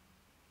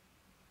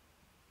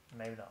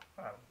 Maybe not.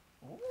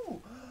 Oh.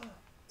 Ooh!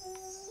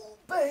 Ooh,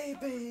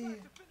 baby!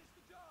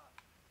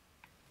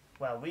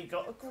 Well, we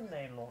got a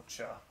grenade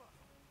launcher.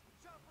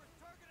 Chopper's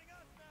targeting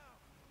us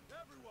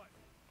now! Everyone,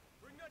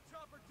 bring that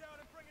chopper down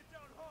and bring it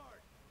down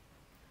hard!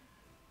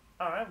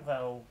 Alright,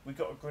 well, we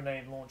got a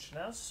grenade launcher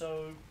now,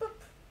 so... Boop.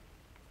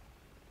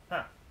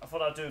 Huh, I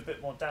thought I'd do a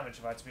bit more damage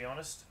if I had to be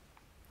honest.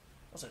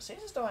 Also, it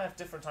seems as though I have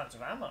different types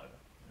of ammo.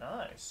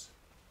 Nice.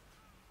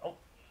 Oh.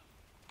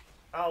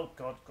 Oh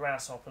god,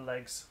 grasshopper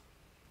legs.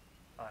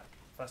 Alright,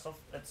 first off,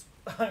 it's...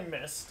 I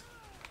missed.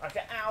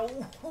 Okay, ow!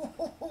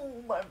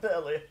 My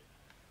belly.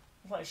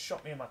 It's like it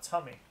shot me in my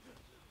tummy.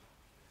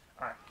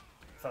 Alright,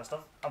 first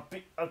off, I'll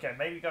be... Okay,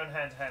 maybe going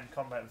hand-to-hand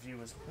combat with you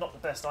was not the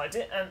best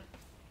idea, and...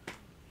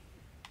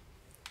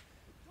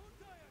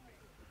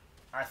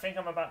 I think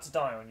I'm about to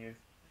die on you.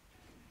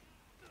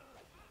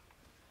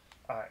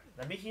 Alright,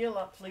 let me heal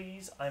up,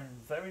 please. I'm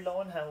very low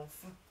on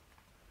health.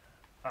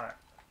 Alright.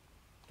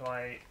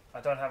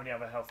 I don't have any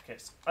other health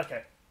kits.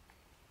 Okay.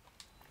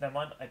 Never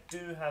mind, I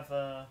do have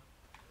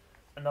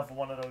another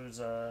one of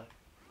those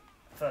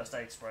first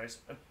aid sprays.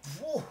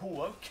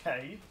 Whoa,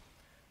 okay.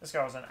 This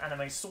guy was an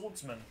anime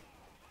swordsman.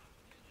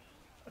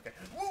 Okay.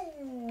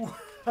 Woo!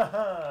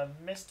 Haha,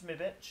 missed me,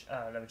 bitch.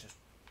 Let me just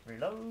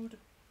reload.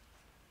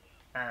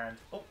 And,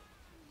 oh.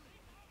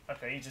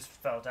 Okay, he just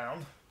fell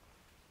down.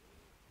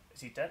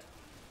 Is he dead?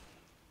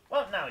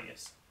 Well, now he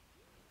is.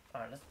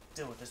 Alright, let's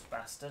deal with this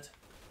bastard.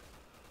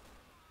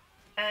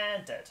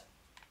 And dead.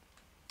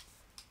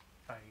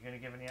 Are you going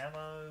to give any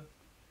ammo?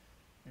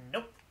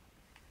 Nope.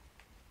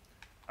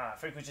 I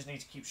think we just need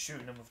to keep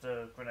shooting him with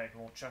the grenade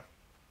launcher.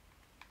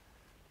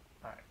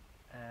 Alright,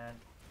 and...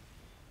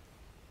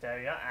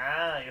 There you are.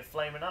 Ah, you're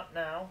flaming up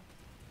now.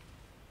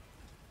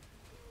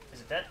 Is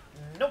it dead?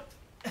 Nope.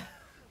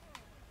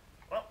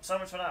 Well, so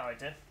much for that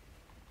idea.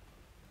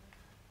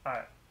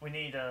 Alright, we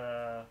need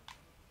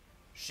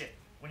shit.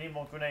 We need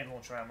more grenade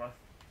launcher ammo.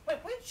 Wait,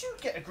 where did you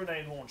get a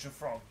grenade launcher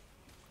from?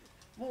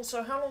 Well,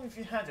 so how long have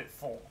you had it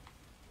for?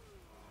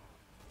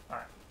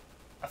 Alright.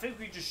 I think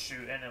we just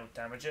shoot and it'll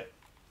damage it.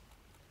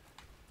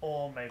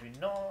 Or maybe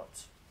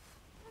not.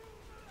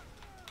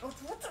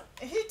 What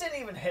the? He didn't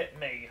even hit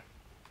me.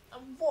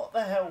 And what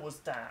the hell was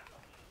that?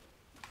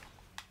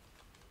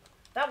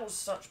 That was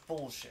such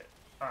bullshit.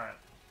 Alright.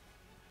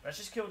 Let's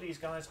just kill these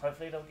guys.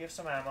 Hopefully they'll give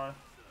some ammo.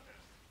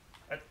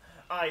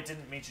 I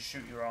didn't mean to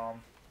shoot your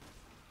arm.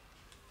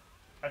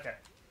 Okay,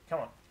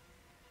 come on.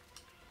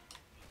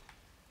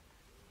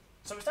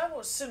 So is that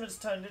what Simmons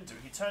turned into?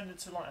 He turned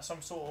into like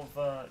some sort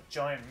of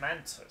giant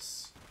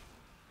mantis.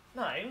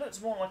 No, he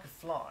looks more like a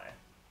fly.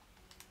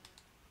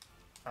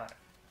 Alright.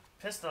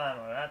 Pistol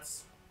ammo,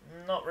 that's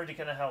not really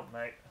going to help,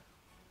 mate.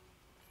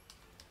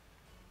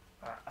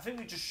 Alright, I think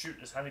we just shoot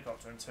this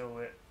helicopter until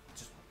it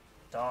just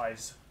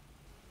dies.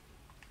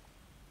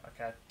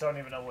 Okay, I don't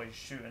even know what he's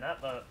shooting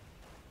at, but...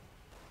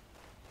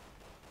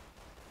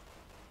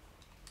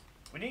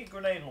 We need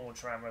grenade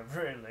launcher ammo,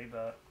 really,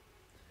 but...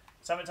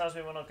 Something tells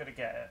me we're not going to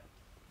get it.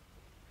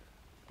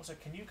 Also,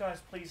 can you guys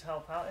please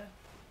help out here?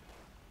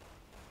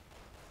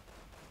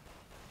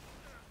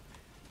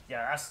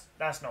 Yeah,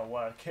 that's not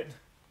working.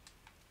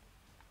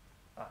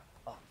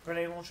 Oh,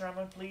 grenade launcher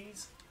ammo,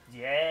 please?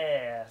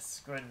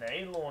 Yes!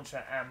 Grenade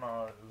launcher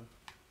ammo.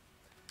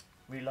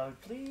 Reload,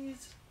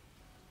 please.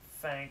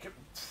 Thank you.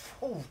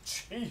 Oh,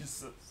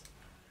 Jesus.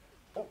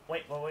 Oh,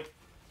 wait.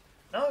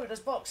 No,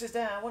 there's boxes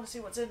there. I want to see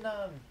what's in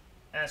them.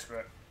 Screw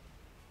it.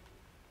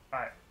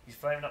 Alright, he's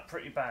flaming up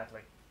pretty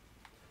badly.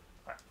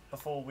 Alright,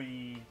 before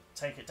we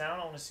take it down,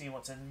 I want to see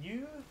what's in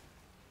you.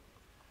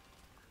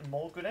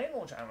 More grenade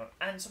launcher ammo.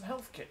 And some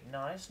health kit.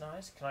 Nice.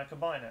 Can I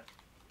combine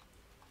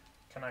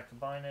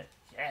it?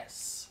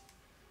 Yes.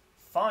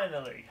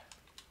 Finally.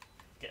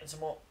 Getting some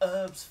more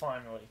herbs,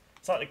 finally.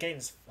 It's like the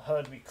game's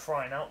heard me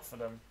crying out for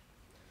them.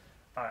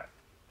 Alright.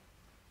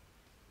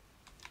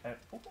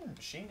 Ooh,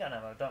 machine gun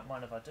ammo. Don't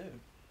mind if I do.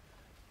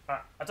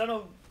 Alright, I don't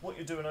know what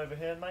you're doing over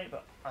here, mate,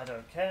 but I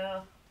don't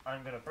care.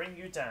 I'm going to bring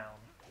you down.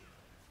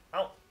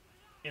 Oh,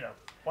 you know,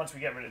 once we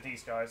get rid of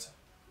these guys.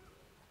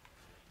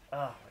 Oh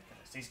my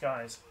goodness, these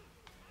guys.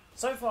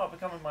 So far,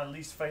 becoming my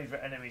least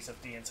favourite enemies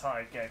of the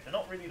entire game. They're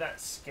not really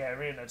that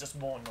scary, and they're just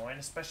more annoying,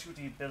 especially with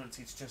the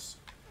ability to just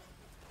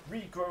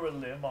regrow a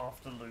limb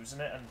after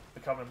losing it and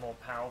becoming more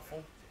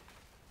powerful.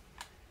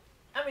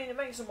 I mean, it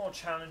makes them more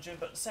challenging,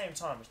 but at the same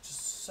time, it's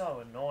just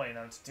so annoying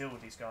having to deal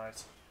with these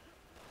guys.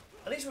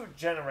 At least with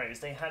generators,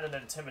 they had an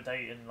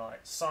intimidating, like,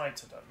 side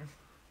to them.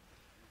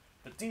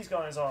 But these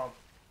guys are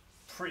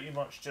pretty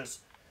much just,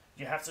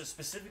 you have to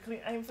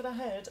specifically aim for the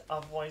head,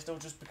 otherwise they'll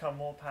just become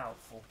more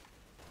powerful.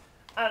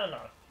 I don't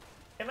know.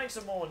 It makes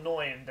them more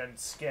annoying than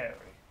scary.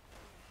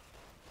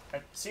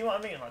 And see what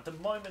I mean? Like, the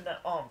moment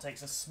that arm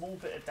takes a small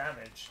bit of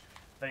damage,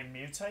 they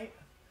mutate,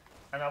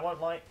 and I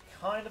won't like,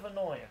 kind of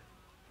annoying.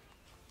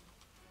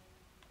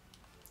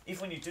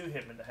 Even when you do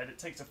hit them in the head, it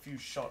takes a few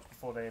shots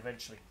before they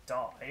eventually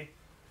die.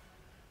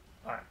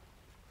 Alright,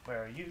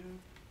 where are you?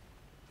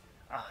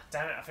 Ah,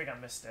 damn it, I think I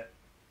missed it.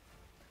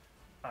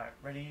 Alright,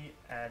 ready,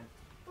 and...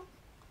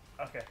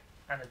 okay,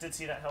 and I did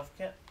see that health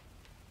kit.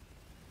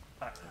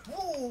 Alright,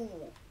 woo!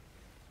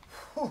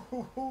 Hoo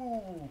hoo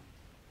hoo!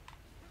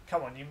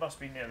 Come on, you must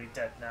be nearly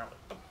dead now.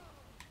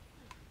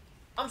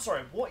 I'm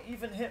sorry, what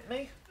even hit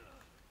me?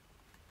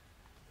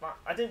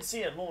 I didn't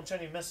see it launch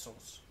any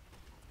missiles.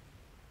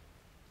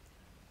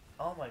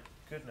 Oh my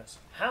goodness.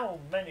 How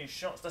many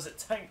shots does it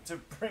take to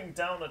bring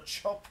down a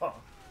chopper?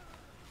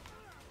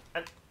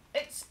 And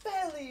it's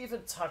barely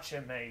even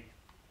touching me.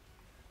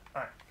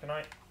 Alright, can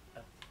I...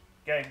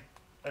 game.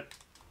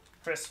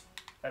 Chris.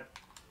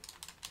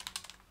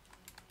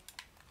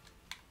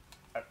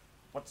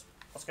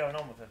 What's going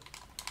on with him?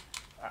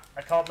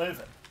 I can't move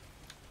him.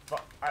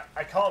 But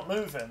I can't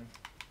move him.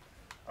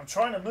 I'm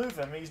trying to move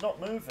him, he's not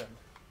moving.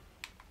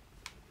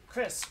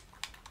 Chris.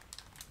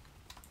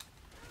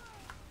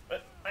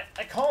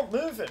 I can't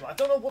move him. I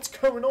don't know what's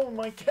going on in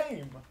my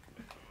game.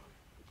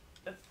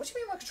 What do you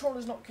mean my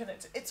controller's not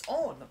connected? It's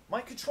on.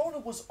 My controller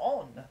was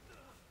on.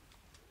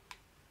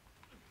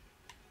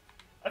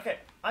 Okay,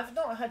 I've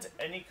not had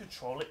any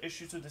controller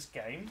issues with this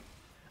game.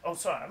 Oh,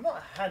 sorry, I've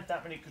not had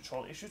that many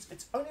controller issues.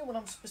 It's only when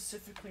I'm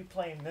specifically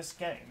playing this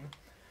game,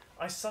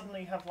 I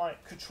suddenly have,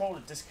 like,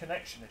 controller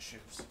disconnection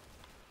issues.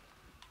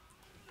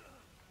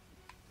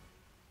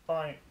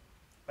 Like,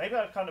 maybe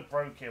I kind of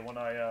broke it when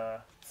I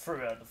threw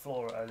it at the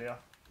floor earlier.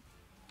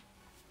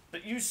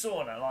 But you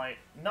saw that, like,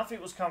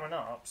 nothing was coming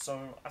up, so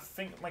I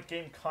think my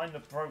game kind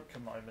of broke a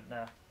moment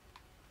there.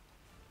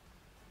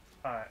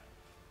 Alright.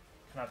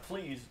 Can I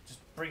please just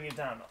bring it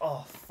down?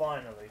 Oh,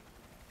 finally.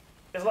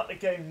 It's like the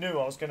game knew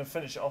I was going to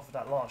finish it off with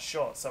that last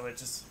shot, so it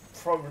just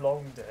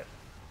prolonged it.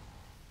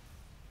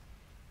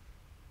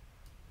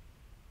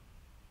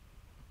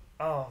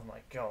 Oh my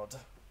god.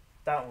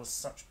 That was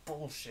such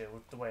bullshit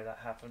with the way that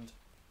happened.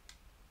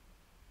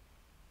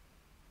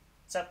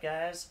 What's up,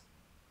 guys?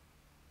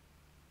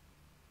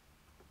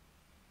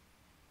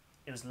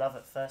 It was love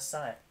at first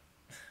sight.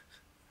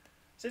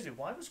 Seriously,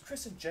 why was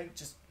Chris and Jake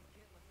just...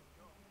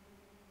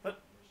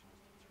 But...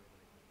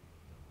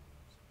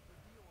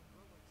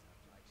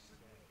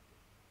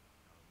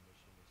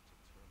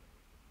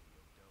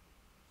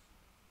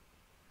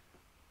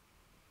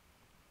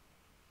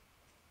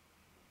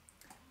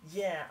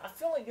 yeah, I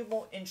feel like you're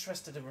more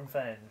interested in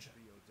revenge.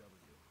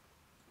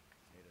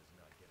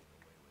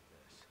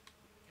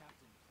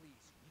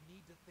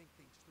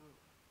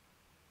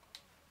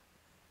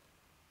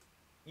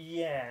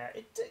 Yeah,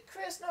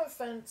 Chris, no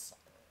offense,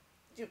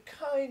 you're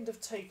kind of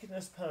taking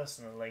this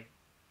personally.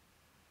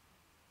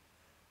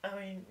 I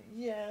mean,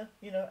 yeah,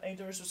 you know,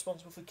 Ada is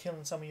responsible for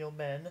killing some of your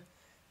men,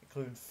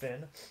 including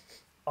Finn.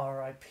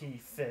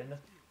 R.I.P. Finn.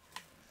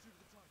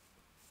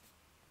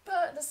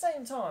 But at the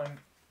same time,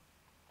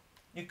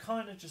 you're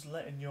kind of just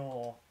letting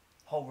your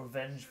whole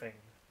revenge thing...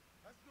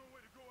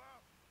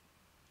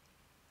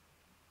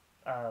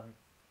 how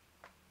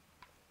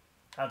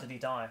did he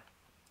die?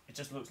 It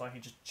just looks like he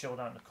just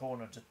chilled out in the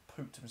corner and just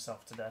pooped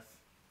himself to death.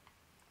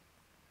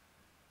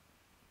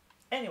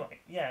 Anyway,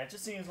 yeah, it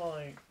just seems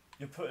like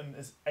you're putting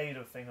this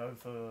Ada thing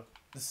over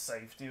the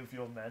safety of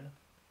your men.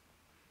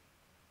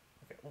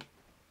 Okay, well,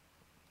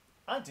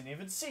 I didn't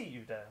even see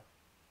you there.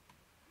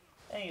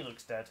 Hey, he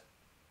looks dead.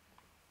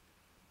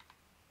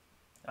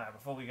 Alright,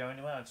 before we go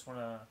anywhere, I just want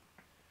to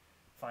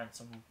find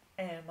some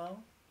ammo.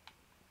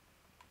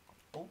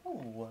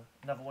 Ooh,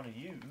 another one of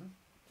you.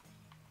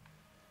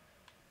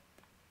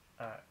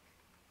 Alright.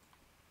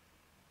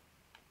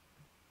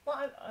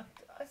 Well,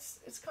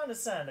 it's kind of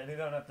sad that they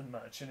don't have the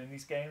merchant in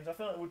these games. I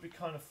feel like it would be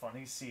kind of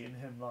funny seeing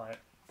him, like,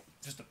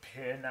 just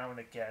appear now and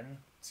again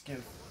to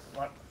give,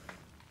 like...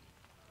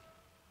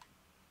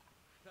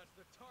 That's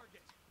the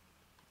target.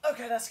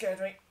 Okay, that scared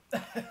me.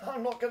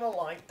 I'm not gonna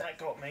lie, that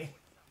got me.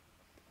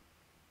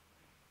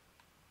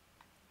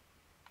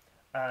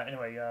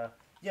 Anyway,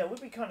 yeah, it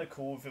would be kind of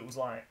cool if it was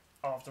like,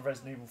 after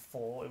Resident Evil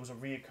 4, it was a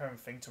reoccurring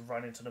thing to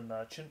run into the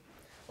merchant.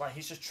 Like,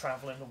 he's just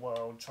travelling the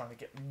world trying to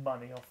get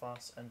money off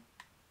us, and...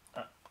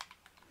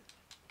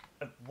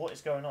 what is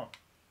going on?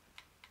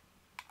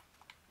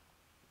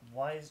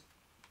 Why is...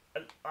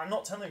 I'm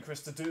not telling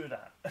Chris to do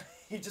that.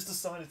 He just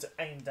decided to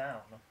aim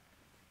down.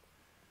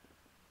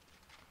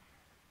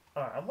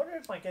 Alright, I'm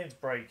wondering if my game's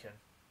breaking.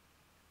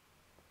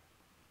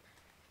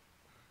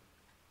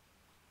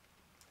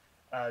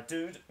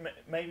 Dude,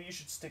 maybe you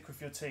should stick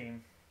with your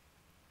team.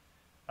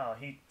 Oh,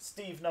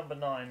 Steve number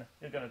 9,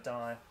 you're gonna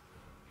die.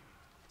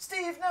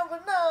 Steve number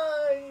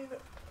 9!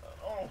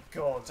 Oh,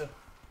 God.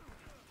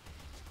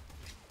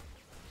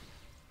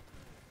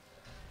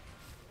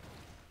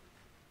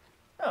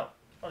 Oh,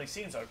 he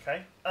seems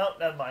okay. Oh,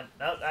 never mind.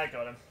 No, I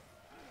got him.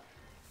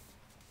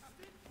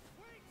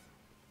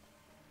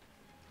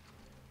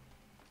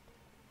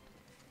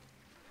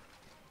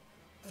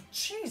 But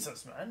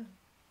Jesus, man.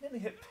 Nearly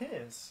hit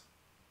Piers.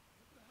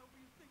 What the hell were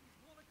you thinking?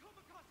 Pulling a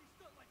kamikaze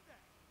stunt like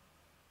that?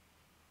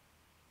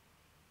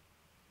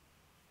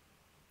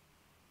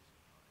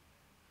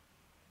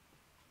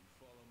 You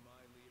follow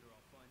my lead, or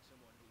I'll find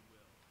someone who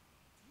will.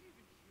 Do you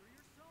even hear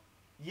yourself?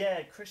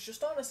 Yeah, Chris, you're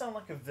starting to sound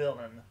like a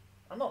villain.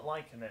 I'm not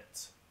liking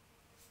it.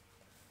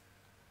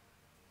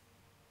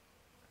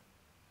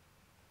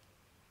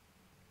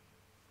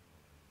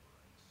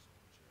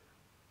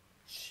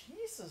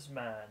 Jesus,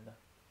 man.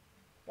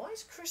 Why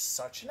is Chris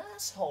such an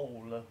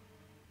asshole?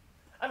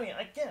 I mean,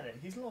 I get it.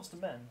 He's lost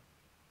men.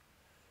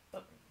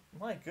 But,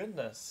 my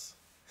goodness.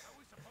 How are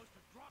we supposed to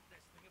drop this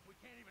thing if we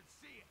can't even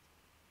see it?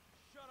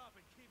 Shut up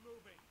and keep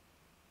moving.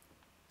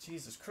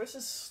 Jesus, Chris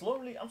is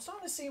slowly... I'm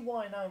starting to see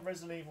why now in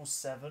Resident Evil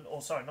 7...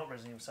 Or, sorry, not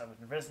Resident Evil 7.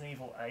 Resident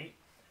Evil 8.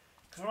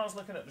 Because when I was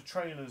looking at the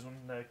trailers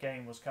when the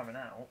game was coming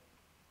out,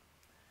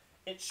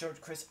 it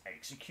showed Chris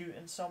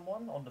executing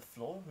someone on the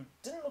floor who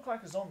didn't look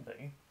like a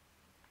zombie.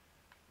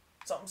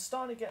 So I'm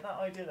starting to get that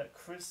idea that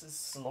Chris is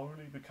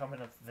slowly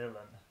becoming a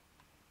villain.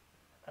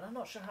 And I'm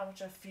not sure how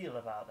much I feel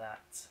about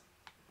that.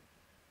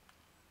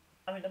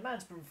 I mean, the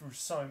man's been through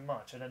so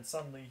much, and then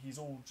suddenly he's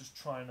all just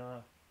trying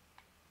to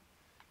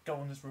go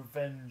on this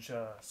revenge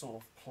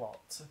sort of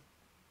plot.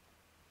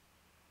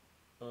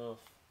 Ugh.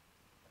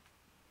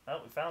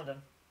 Oh, we found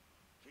him.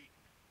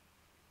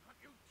 Not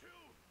you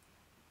too.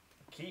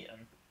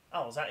 Keaton.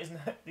 Oh, is that his name?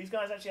 These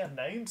guys actually have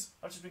names?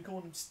 I've just been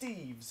calling them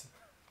Steves.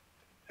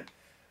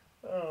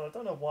 Oh, I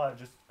don't know why I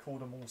just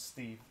called them all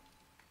Steve.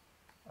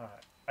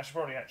 Alright, I should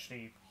probably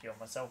actually heal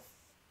myself.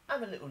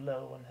 I'm a little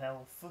low on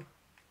health.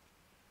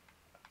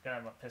 Gonna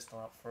have my pistol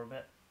out for a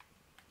bit.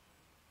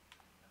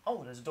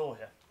 Oh, there's a door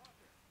here.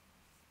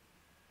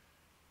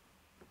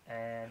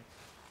 And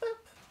boop.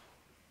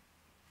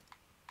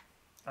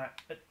 Alright,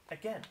 but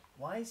again,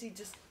 why is he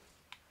just...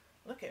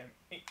 Look at him.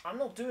 I'm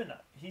not doing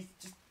that. He's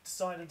just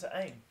decided to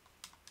aim.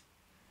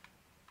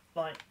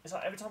 Like, it's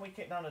like every time we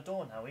kick down a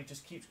door now, he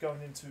just keeps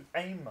going into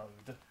aim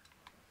mode.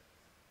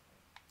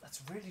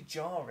 That's really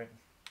jarring.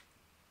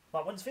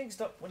 Like, when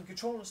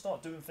controllers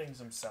start doing things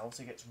themselves,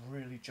 it gets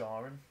really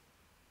jarring.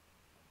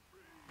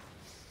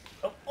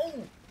 Oh! Oh!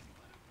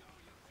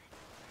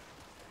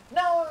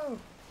 No!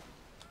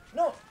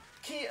 Not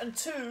Keaton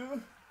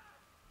 2!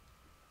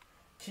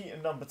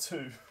 Keaton number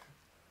 2.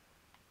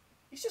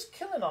 He's just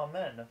killing our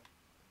men.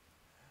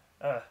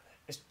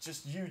 It's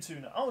just you two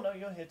now. Oh no,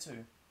 you're here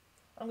too.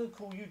 I'm going to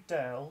call you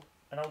Dale,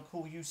 and I'll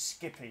call you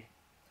Skippy.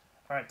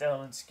 Alright,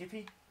 Dale and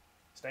Skippy,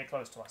 stay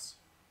close to us.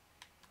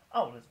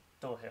 Oh, there's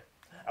a door here.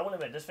 I will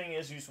admit, this thing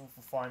is useful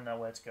for finding out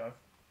where to go.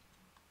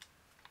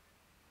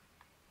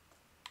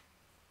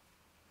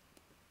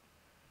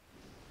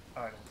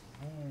 Alright.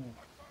 Ooh.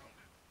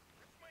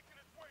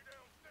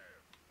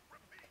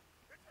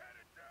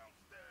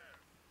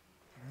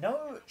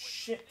 No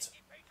shit.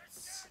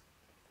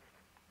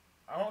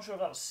 I'm not sure if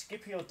that was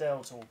Skippy or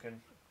Dale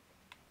talking.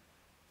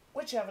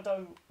 Whichever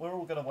though, we're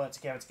all going to work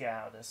together to get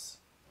out of this.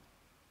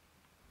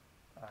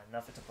 Alright,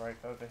 nothing to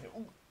break over here.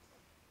 Ooh.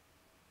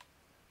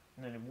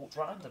 Nearly walked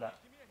right under that.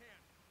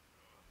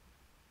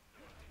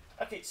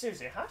 Okay,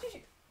 seriously, how did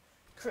you...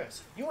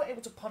 Chris, you were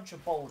able to punch a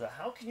boulder.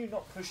 How can you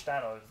not push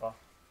that over?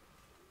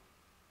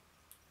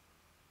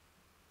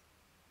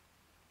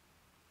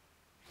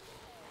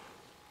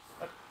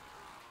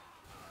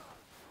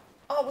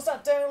 Oh, was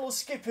that Dale or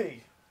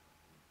Skippy?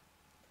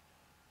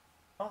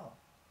 Oh.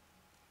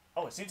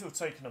 Oh, it seemed to have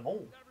taken them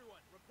all.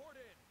 Everyone, report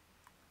in.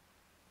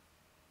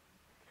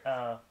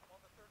 On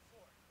the third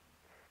floor.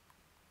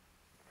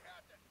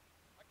 Captain,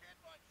 I can't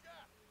find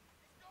Shaft.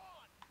 He's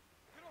gone.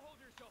 Get a hold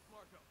of yourself,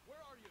 Marco. Where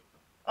are you?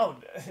 Oh,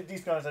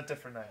 these guys have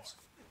different names.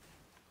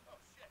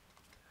 Oh shit.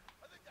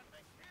 I think that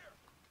thing's here.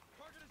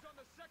 Target is on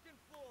the second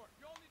floor.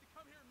 You all need to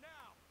come here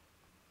now.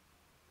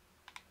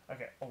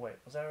 Okay, oh wait,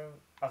 was there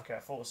a... Okay, I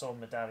thought I saw a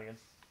medallion.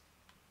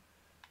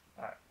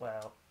 Alright,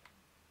 well...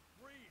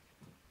 Reed.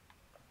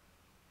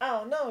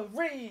 Oh no,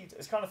 Reed!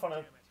 It's kind of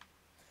funny.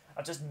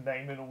 I'm just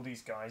naming all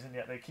these guys and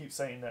yet they keep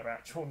saying their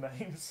actual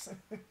names.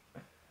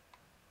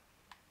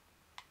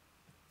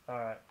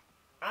 Alright.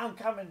 I'm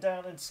coming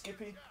down and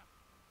Skippy.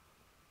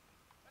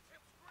 That's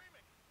him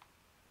screaming.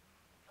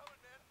 Coming,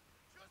 man.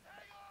 Just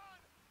hang on.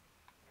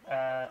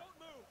 Marco, don't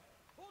move.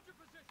 Hold your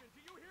position.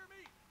 Do you hear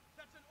me?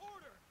 That's an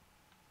order.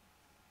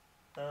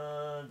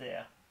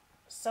 There.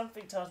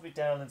 Something tells me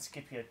Dale and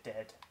Skippy are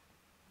dead.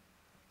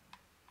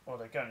 Or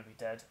they're going to be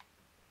dead.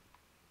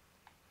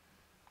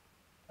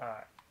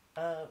 Alright.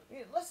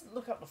 Yeah, let's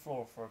look up the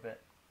floor for a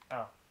bit.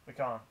 Oh, we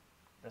can't.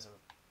 There's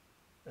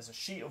a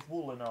sheet of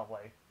wool in our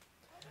way.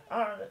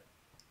 Alright.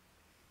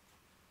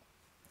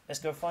 Let's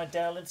go find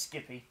Dale and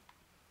Skippy.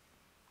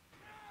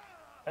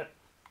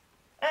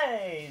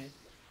 Hey!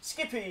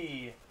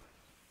 Skippy!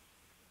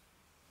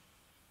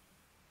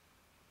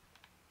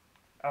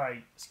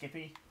 Alright,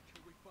 Skippy.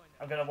 Till we find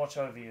I'm that gonna watch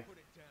over you. Put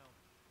it down.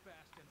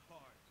 Fast and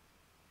hard.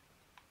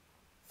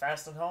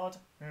 Fast and hard?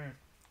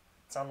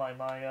 Sound like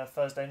my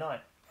Thursday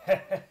night.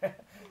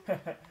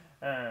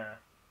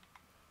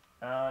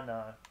 Oh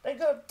no. They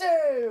got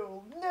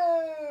Dale!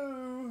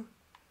 No!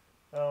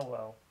 Oh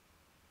well.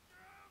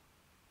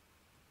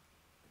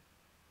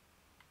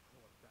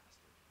 Poor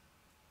bastard.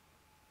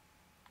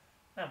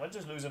 Man, we're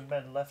just losing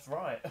men left,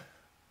 right.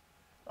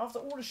 After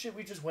all the shit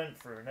we just went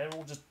through, and they're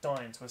all just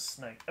dying to a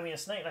snake. I mean, a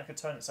snake that could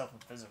turn itself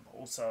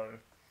invisible, so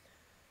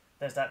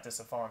there's that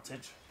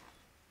disadvantage.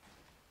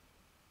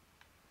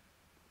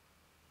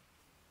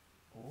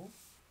 Ooh.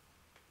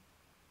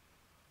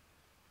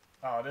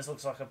 Oh, this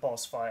looks like a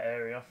boss fight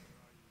area.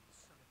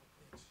 Son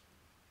of a bitch.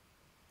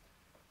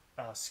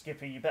 Ah,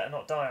 Skippy, you better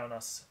not die on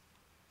us.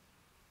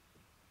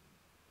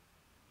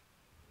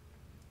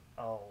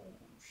 Oh,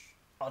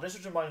 oh, this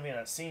would remind me of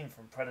that scene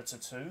from Predator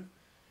 2 when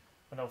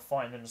they were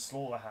fighting in the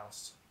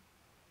slaughterhouse.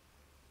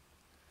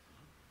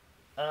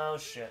 Oh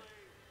shit.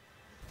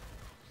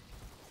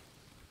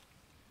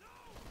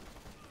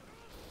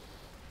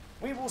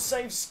 We will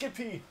save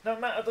Skippy, no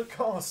matter the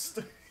cost.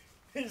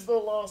 He's the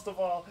last of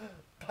our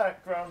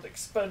background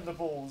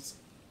expendables.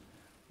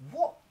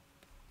 What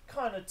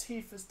kind of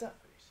teeth is that?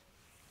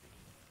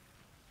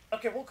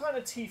 Okay, what kind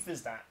of teeth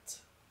is that?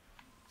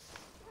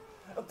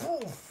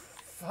 Poof!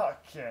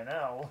 Fucking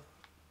hell.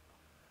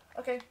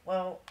 Okay,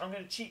 well, I'm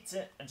going to cheat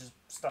it and just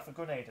stuff a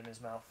grenade in his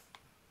mouth.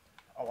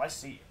 Oh, I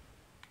see.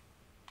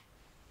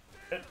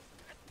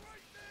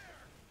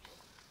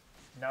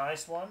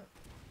 Nice one.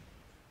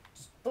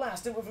 Just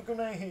blast it with a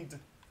grenade.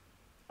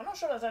 I'm not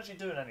sure that's actually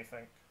doing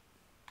anything.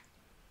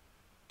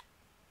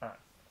 Alright.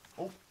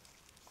 Oh.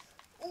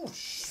 Oh,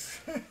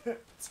 shit.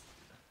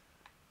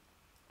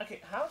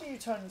 Okay, how do you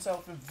turn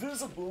yourself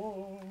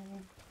invisible?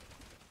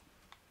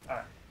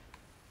 Alright.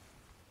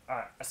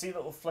 Alright, I see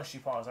little fleshy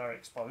parts are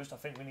exposed. I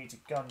think we need to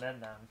gun them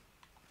down.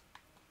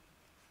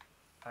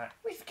 Alright,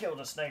 we've killed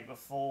a snake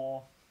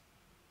before.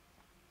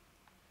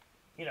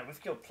 You know,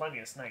 we've killed plenty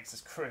of snakes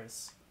as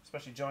Chris.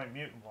 Especially giant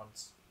mutant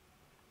ones.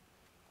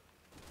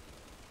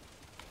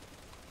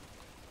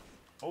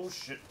 Oh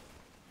shit.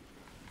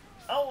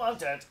 Oh, I'm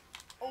dead.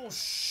 Oh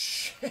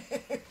shit.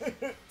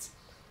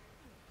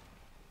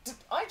 Did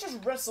I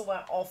just wrestle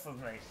that off of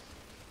me?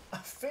 I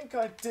think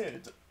I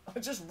did. I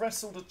just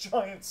wrestled a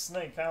giant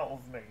snake out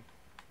of me.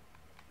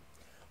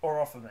 Or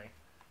off of me.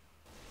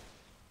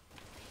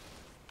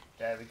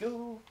 There we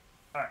go.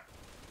 Alright.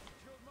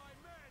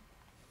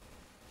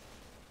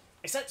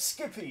 Is that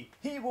Skippy?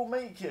 He will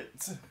make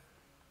it.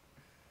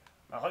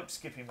 I hope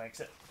Skippy makes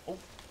it. Oh.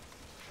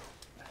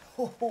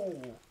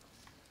 Oh.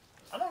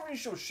 I'm not really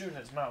sure shooting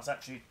its mouth's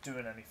actually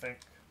doing anything.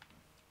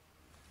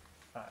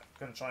 Alright,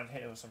 gonna try and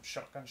hit it with some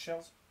shotgun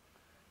shells.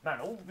 Man,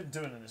 all we've been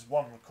doing in this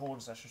one recording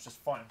session is just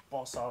fighting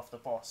boss after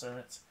boss, and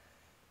it's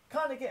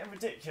kind of getting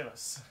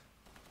ridiculous.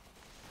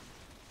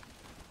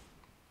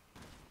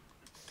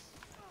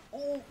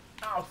 Oh,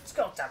 oh,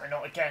 god damn it,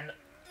 not again.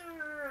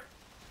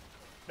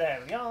 There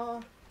we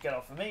are. Get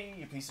off of me,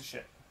 you piece of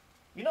shit.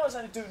 You know it's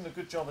only doing a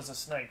good job as a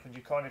snake when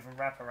you can't even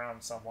wrap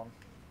around someone.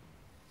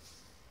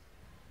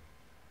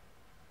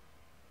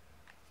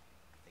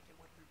 I think it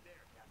went through there,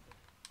 Captain.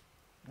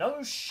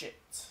 No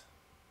shit.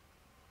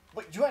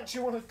 Wait, you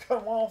actually want to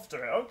go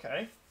after it?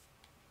 Okay.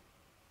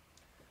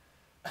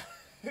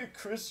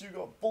 Chris, you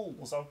got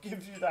balls, I'll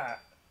give you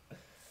that.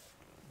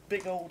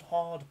 Big old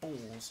hard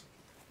balls.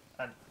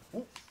 And,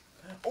 ooh.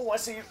 Oh, I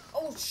see you.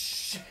 Oh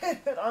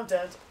shit, I'm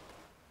dead.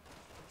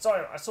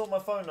 Sorry, I saw my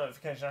phone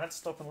notification, I had to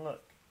stop and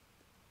look.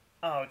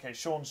 Oh, okay,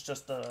 Sean's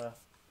just,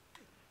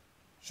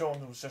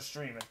 Sean was just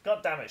streaming.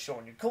 God damn it,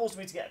 Sean, you caused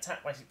me to get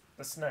attacked by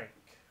the snake.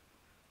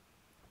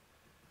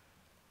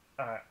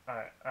 Alright.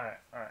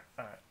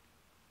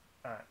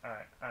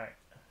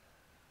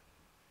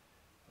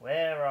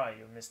 Where are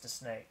you, Mr.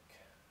 Snake?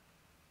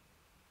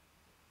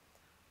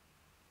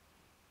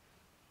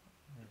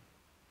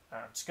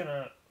 I'm just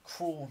gonna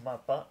crawl with my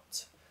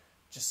butt,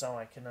 just so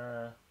I can,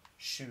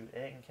 shoot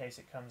it in case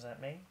it comes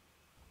at me.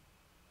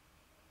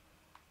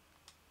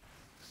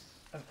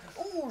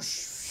 Oh,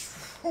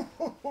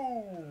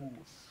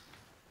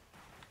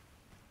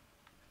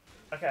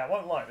 okay, I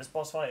won't lie, this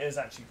boss fight is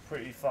actually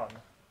pretty fun.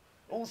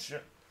 Oh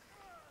shit.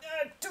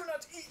 Do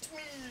not eat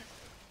me!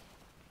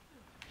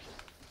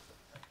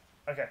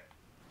 Okay.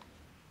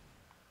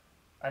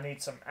 I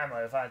need some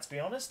ammo if I had to be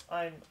honest.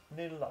 I'm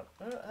nearly low.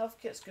 Health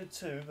kit's good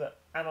too, but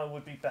ammo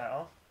would be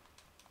better.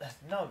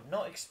 No,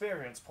 not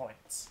experience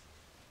points.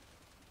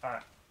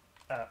 Alright.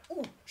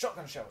 Ooh,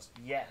 shotgun shells.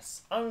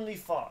 Yes. Only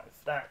 5.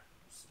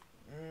 That's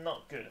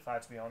not good if I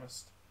had to be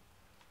honest.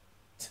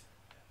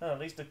 Oh, at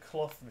least the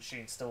cloth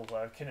machine's still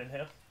working in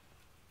here.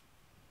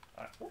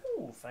 Alright.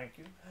 Ooh, thank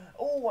you.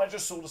 Oh, I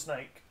just saw the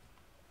snake.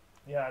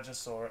 Yeah, I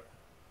just saw it.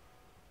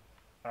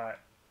 Alright.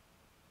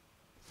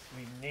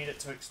 We need it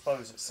to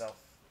expose itself.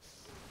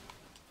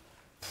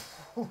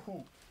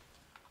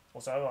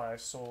 Also, I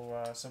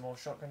saw some more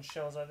shotgun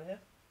shells over here.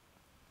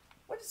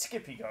 Where did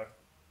Skippy go?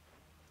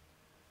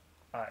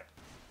 Alright.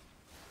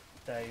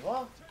 There you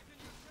are.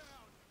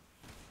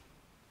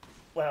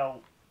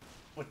 Well,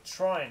 we're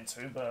trying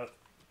to, but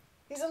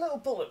He's a little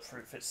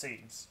bulletproof, it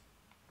seems.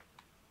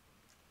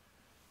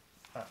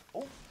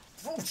 Oh,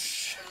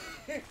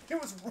 shit. He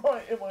was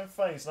right in my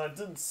face and I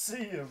didn't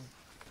see him.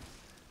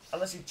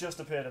 Unless he just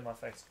appeared in my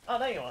face. Oh,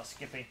 there you are,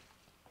 Skippy.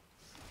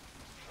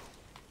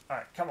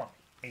 Alright, come on.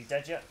 Are you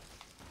dead yet?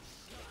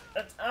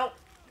 Ow!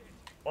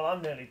 Well,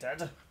 I'm nearly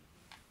dead.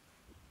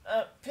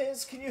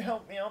 Piers, can you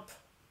help me up?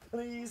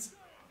 Please?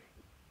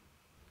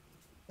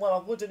 Well,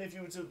 I wouldn't if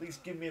you would at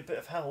least give me a bit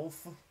of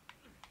health.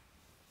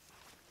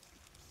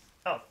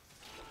 Oh.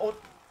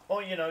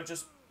 Or you know,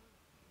 just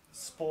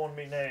spawn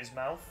me near his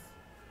mouth.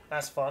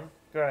 That's fun.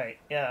 Great.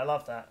 Yeah, I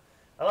love that.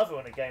 I love it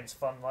when a game's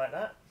fun like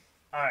that.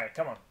 Alright,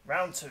 come on.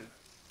 Round 2.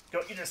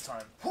 Got you this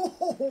time.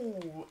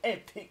 Hoo-hoo-hoo!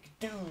 Epic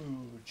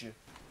Doge!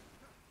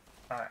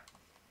 Alright.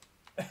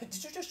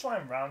 Did you just try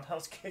and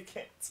roundhouse kick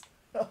it?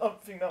 I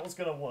don't think that was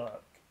going to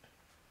work.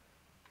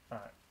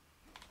 Alright.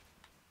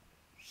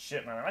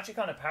 Shit, man. I'm actually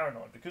kind of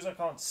paranoid because I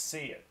can't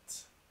see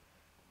it.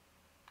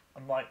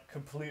 I'm like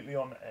completely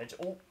on the edge.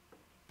 Oh.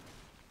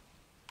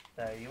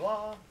 There you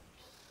are.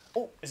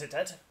 Oh, is it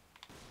dead?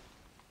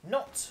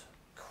 Not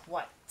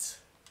quite.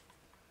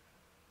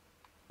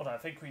 Although I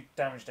think we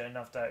damaged it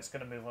enough that it's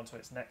going to move on to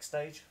its next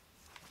stage.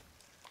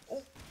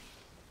 Oh.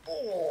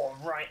 Oh,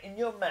 right in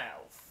your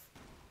mouth.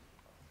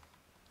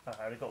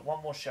 Alright, we've got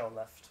one more shell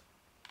left.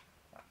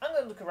 I'm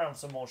going to look around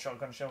some more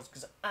shotgun shells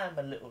because I'm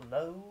a little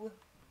low.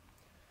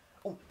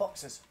 Oh,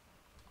 boxes.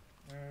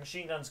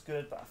 Machine gun's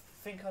good, but I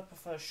think I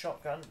prefer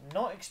shotgun.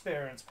 Not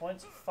experience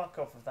points. Fuck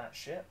off with that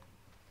shit.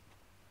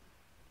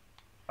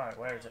 Alright,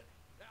 where is it?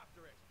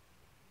 After it.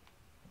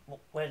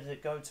 Where did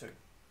it go to?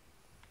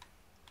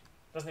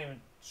 Doesn't even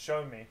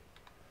show me.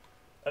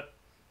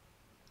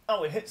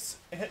 Oh, it hits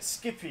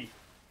Skippy.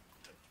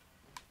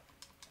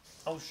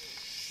 Oh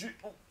shoot!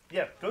 Oh,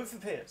 yeah, go for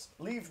Piers.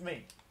 Leave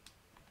me.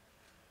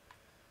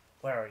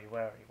 Where are you?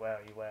 Where are you? Where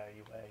are you? Where are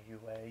you? Where are you?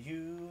 Where are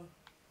you?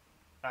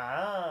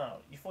 Ah,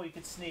 you thought you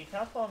could sneak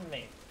up on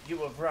me. You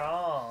were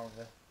wrong.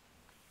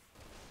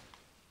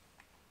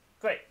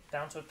 Great,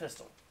 down to a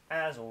pistol,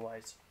 as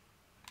always.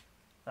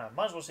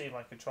 Might as well see if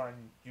I could try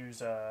and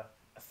use a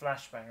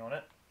flashbang on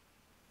it.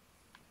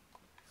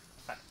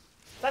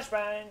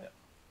 Flashbang!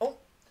 Oh!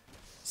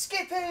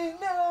 Skippy,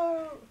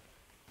 no!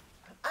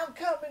 I'm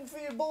coming for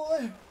you,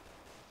 boy!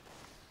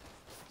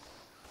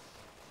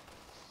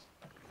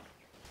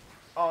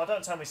 Oh,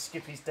 don't tell me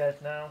Skippy's dead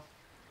now.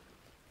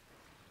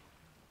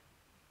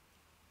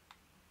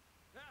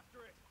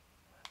 After it.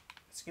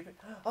 Skippy?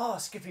 Oh,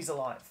 Skippy's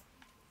alive.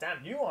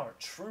 Damn, you are a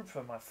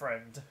trooper, my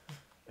friend.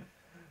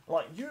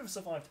 Like, you have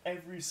survived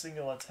every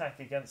single attack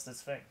against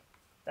this thing.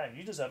 Damn,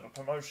 you deserve a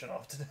promotion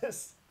after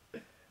this.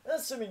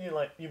 Assuming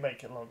you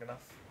make it long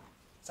enough.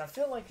 So I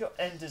feel like your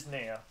end is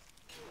near.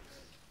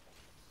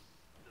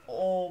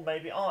 Or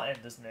maybe our end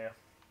is near.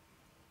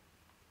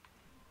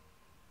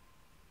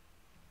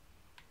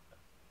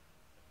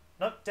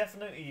 Nope,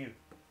 definitely you.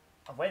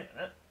 Oh, wait a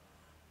minute.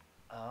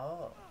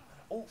 Oh.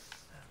 Oh.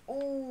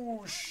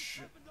 Oh,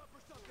 shit. Opened up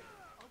or something.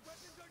 Our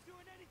weapons aren't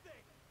doing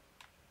anything.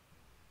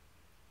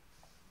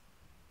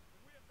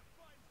 We have to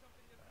find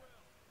something as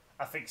well.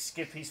 I think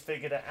Skippy's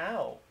figured it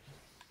out.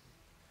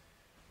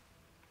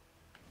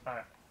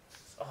 Alright.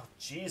 Oh,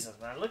 Jesus,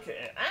 man. Look at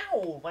it.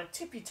 Ow! My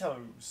tippy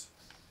toes.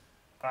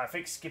 Alright, I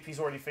think Skippy's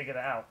already figured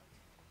it out.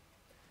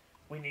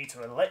 We need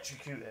to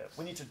electrocute it.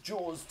 We need to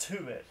Jaws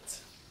to it.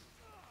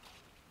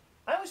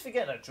 I always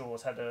forget that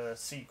Jaws had a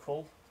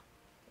sequel.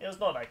 It was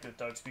not that good,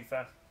 though, to be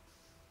fair.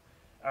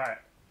 Alright.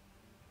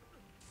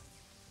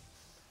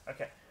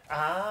 Okay.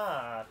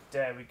 Ah,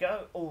 there we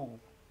go. Ooh.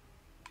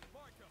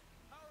 Marco,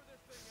 power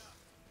this thing up.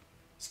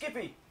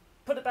 Skippy,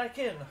 put it back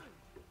in.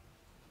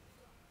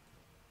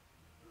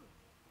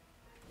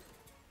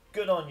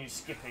 Good on you,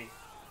 Skippy.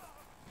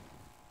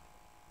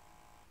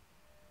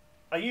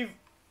 Are you...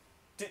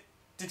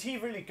 Did he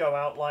really go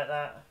out like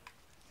that?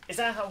 Is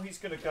that how he's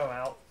going to go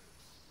out?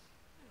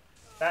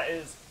 That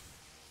is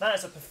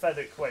a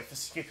pathetic way for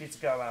Skippy to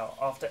go out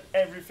after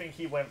everything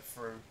he went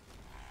through.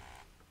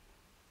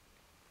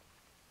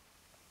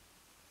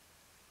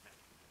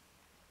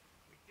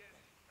 We did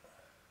it.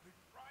 We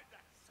fried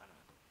that son of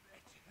a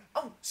bitch.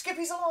 Oh,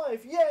 Skippy's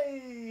alive!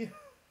 Yay!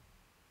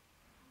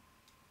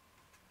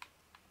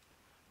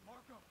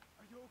 Marco,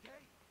 are you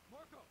okay?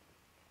 Marco.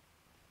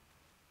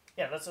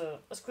 Yeah,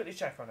 let's quickly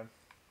check on him.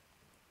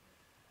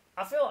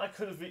 I feel like I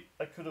could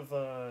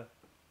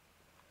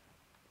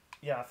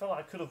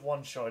have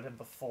one-shotted him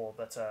before,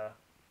 but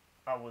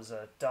I was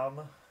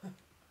dumb.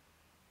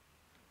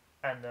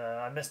 And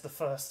I missed the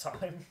first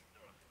time.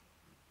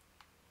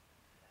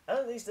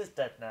 At least it's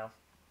dead now.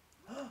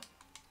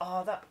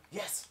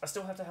 Yes! I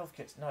still have the health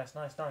kits. Nice,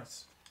 nice,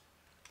 nice.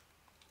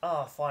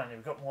 Ah, finally,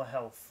 we've got more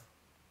health.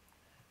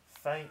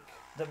 Thank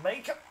the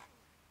maker.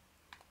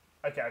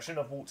 Okay, I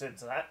shouldn't have walked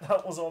into that.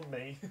 That was on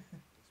me.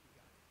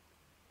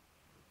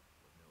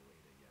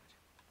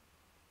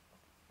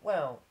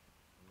 Well,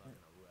 I'm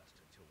not gonna rest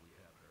until we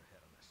have her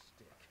head on a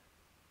stick.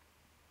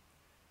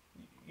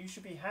 you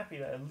should be happy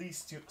that at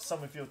least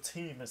some of your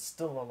team is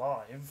still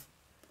alive.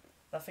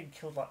 That thing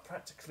killed like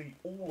practically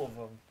all of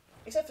them.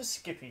 Except for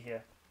Skippy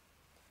here.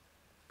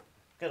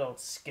 Good old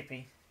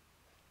Skippy.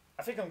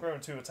 I think I'm growing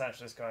too attached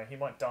to this guy. He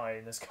might die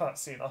in this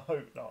cutscene. I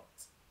hope not.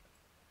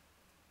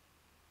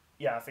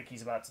 Yeah, I think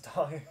he's about to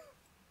die. This is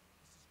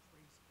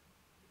crazy.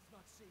 It's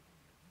not safe in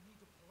here. We need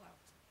to pull out.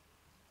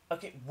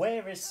 Okay,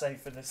 where is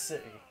safe in this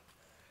city?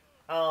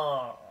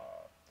 Ah,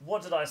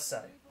 what did I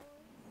say?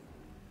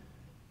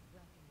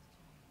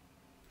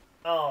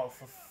 Oh,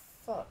 for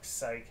fuck's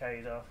sake,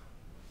 Ada.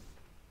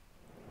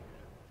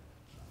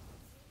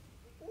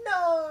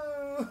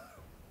 No!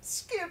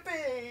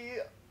 Skippy!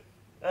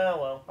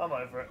 Oh well, I'm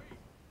over it. We've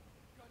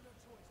got no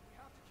choice. We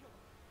have to kill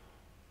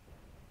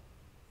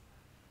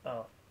him.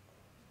 Oh.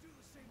 Do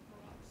the same for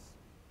us.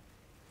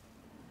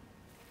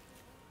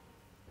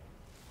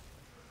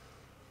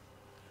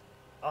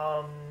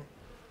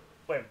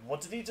 Wait,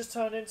 what did he just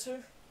turn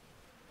into?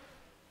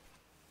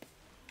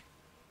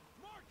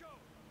 Marco!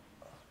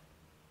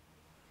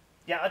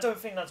 Yeah, I don't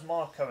think that's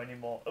Marco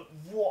anymore.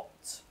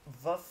 What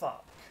the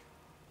fuck?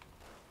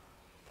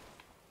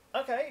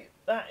 Okay,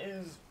 that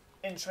is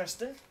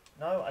interesting.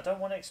 No, I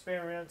don't want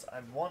experience. I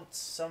want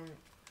some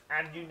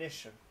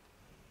ammunition.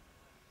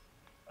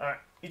 Alright,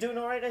 you doing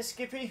alright there,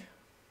 Skippy?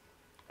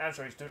 I'm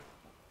sure he's doing...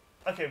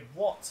 Okay,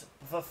 what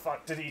the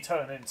fuck did he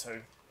turn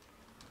into?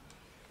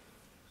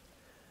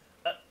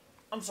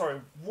 I'm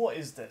sorry, what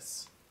is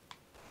this?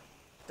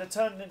 They're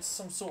turning into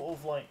some sort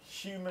of, like,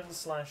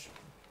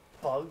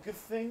 human/bug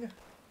thing?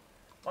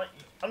 Like,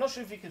 I'm not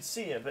sure if you can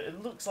see it, but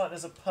it looks like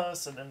there's a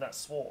person in that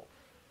swarm.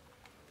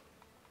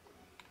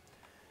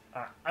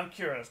 I'm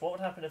curious, what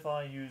would happen if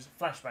I use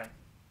flashbang?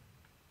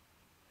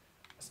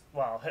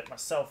 Well, I'll hit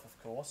myself, of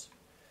course.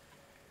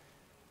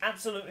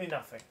 Absolutely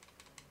nothing.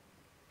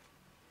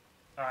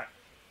 Alright.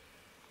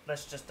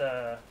 Let's just,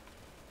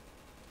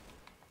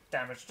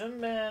 damage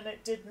them, and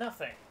it did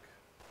nothing.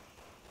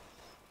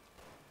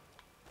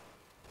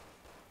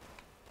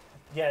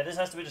 Yeah, this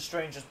has to be the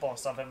strangest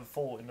boss I've ever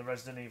fought in the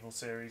Resident Evil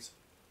series.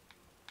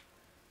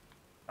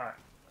 Alright.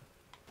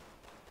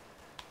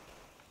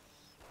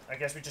 I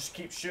guess we just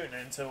keep shooting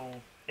it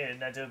until it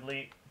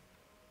inevitably...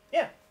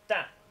 Yeah,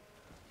 that.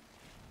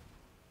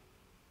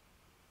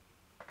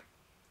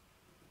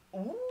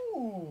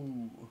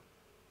 Ooh.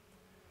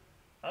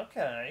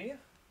 Okay.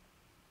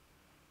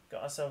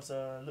 Got ourselves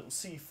a little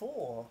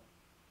C4.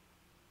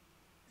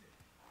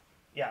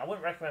 Yeah, I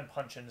wouldn't recommend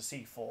punching the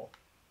C4.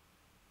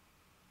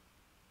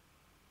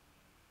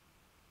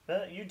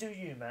 But you do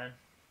you, man.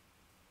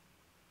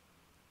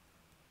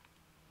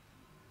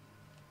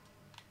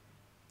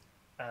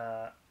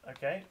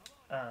 Okay.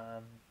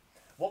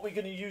 What we're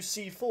going to use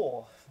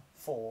C4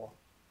 for?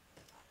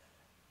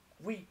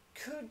 We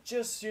could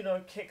just, you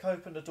know, kick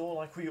open the door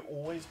like we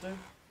always do.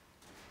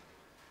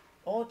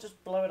 Or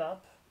just blow it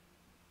up.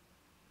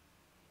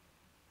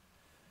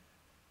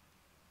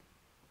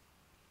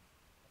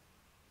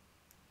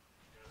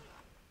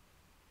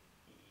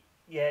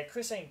 Yeah,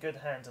 Chris ain't good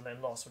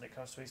handling loss when it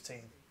comes to his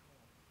team.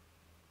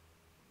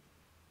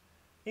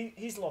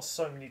 He's lost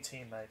so many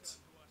teammates.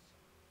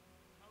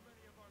 How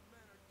many of our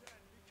men are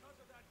dead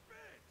because of that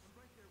bitch? I'm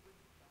right there with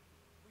you, Captain.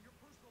 But your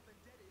personal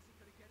vendetta isn't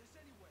going to get us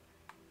anywhere.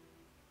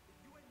 If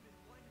you hadn't been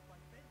blinded by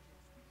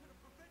vengeance, we could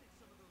have prevented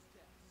some of those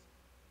deaths.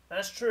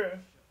 That's true.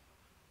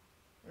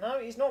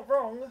 No, he's not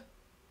wrong. Do you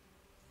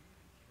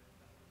even care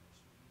about our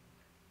mission anymore?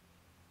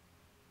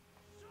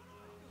 Shut up!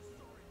 I feel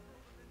sorry for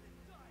all the men that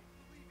died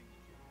believing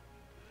in you.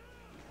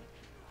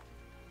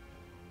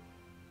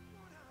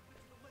 What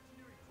happened to the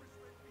legendary Chris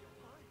Redfield,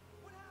 huh?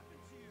 What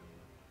happened to you?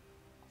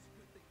 It's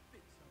a good thing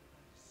Finn's not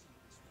around to see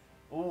this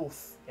one.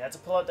 Oof, you had to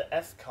pull out the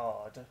F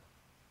card. HQ,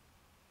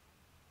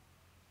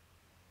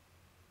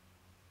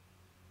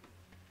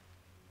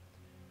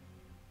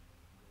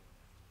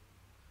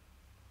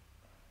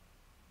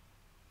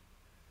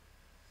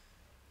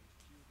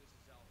 this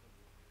is Alpha 1.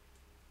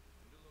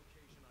 Need a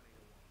location on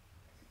 801.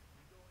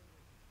 I'm going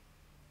with you.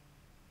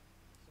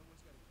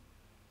 Someone's got to keep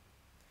an eye on them.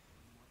 I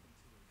don't want them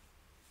to leave.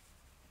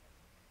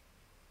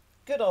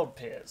 Good old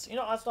Piers. You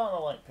know, I'm starting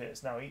to like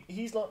Piers now.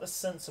 He's like the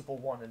sensible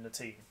one in the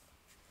team.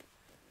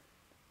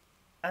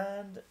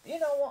 And, you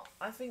know what?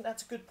 I think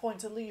that's a good point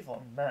to leave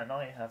on. Man,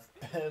 I have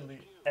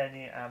barely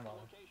any ammo.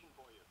 Location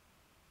for you.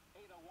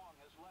 Ada Wong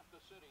has left the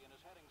city and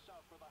is heading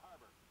south for the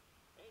harbor.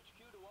 HQ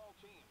to all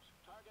teams.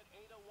 Target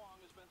Ada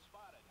Wong has been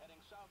spotted, heading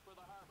south for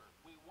the harbor.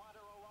 We want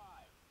her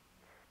alive.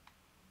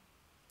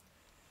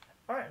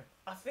 Alright,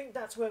 I think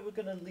that's where we're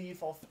going to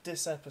leave off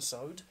this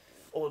episode.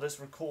 Or this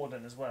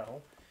recording as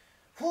well.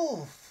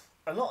 Whew,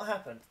 a lot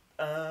happened.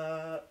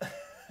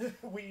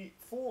 We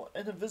fought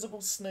an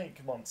invisible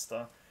snake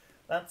monster.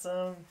 That's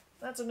a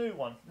new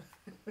one.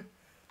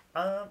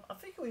 I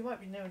think we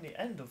might be nearing the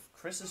end of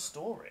Chris's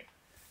story.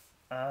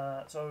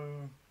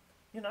 So,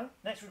 you know,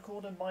 next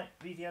recording might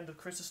be the end of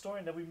Chris's story,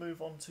 and then we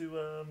move on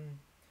to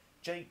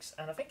Jake's,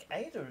 and I think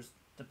Ada is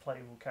the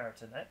playable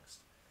character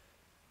next.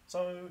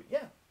 So,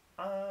 yeah,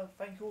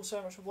 thank you all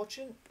so much for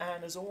watching,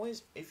 and as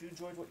always, if you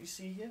enjoyed what you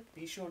see here,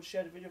 be sure to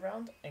share the video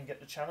around and get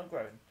the channel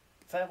growing.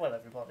 Farewell,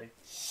 everybody.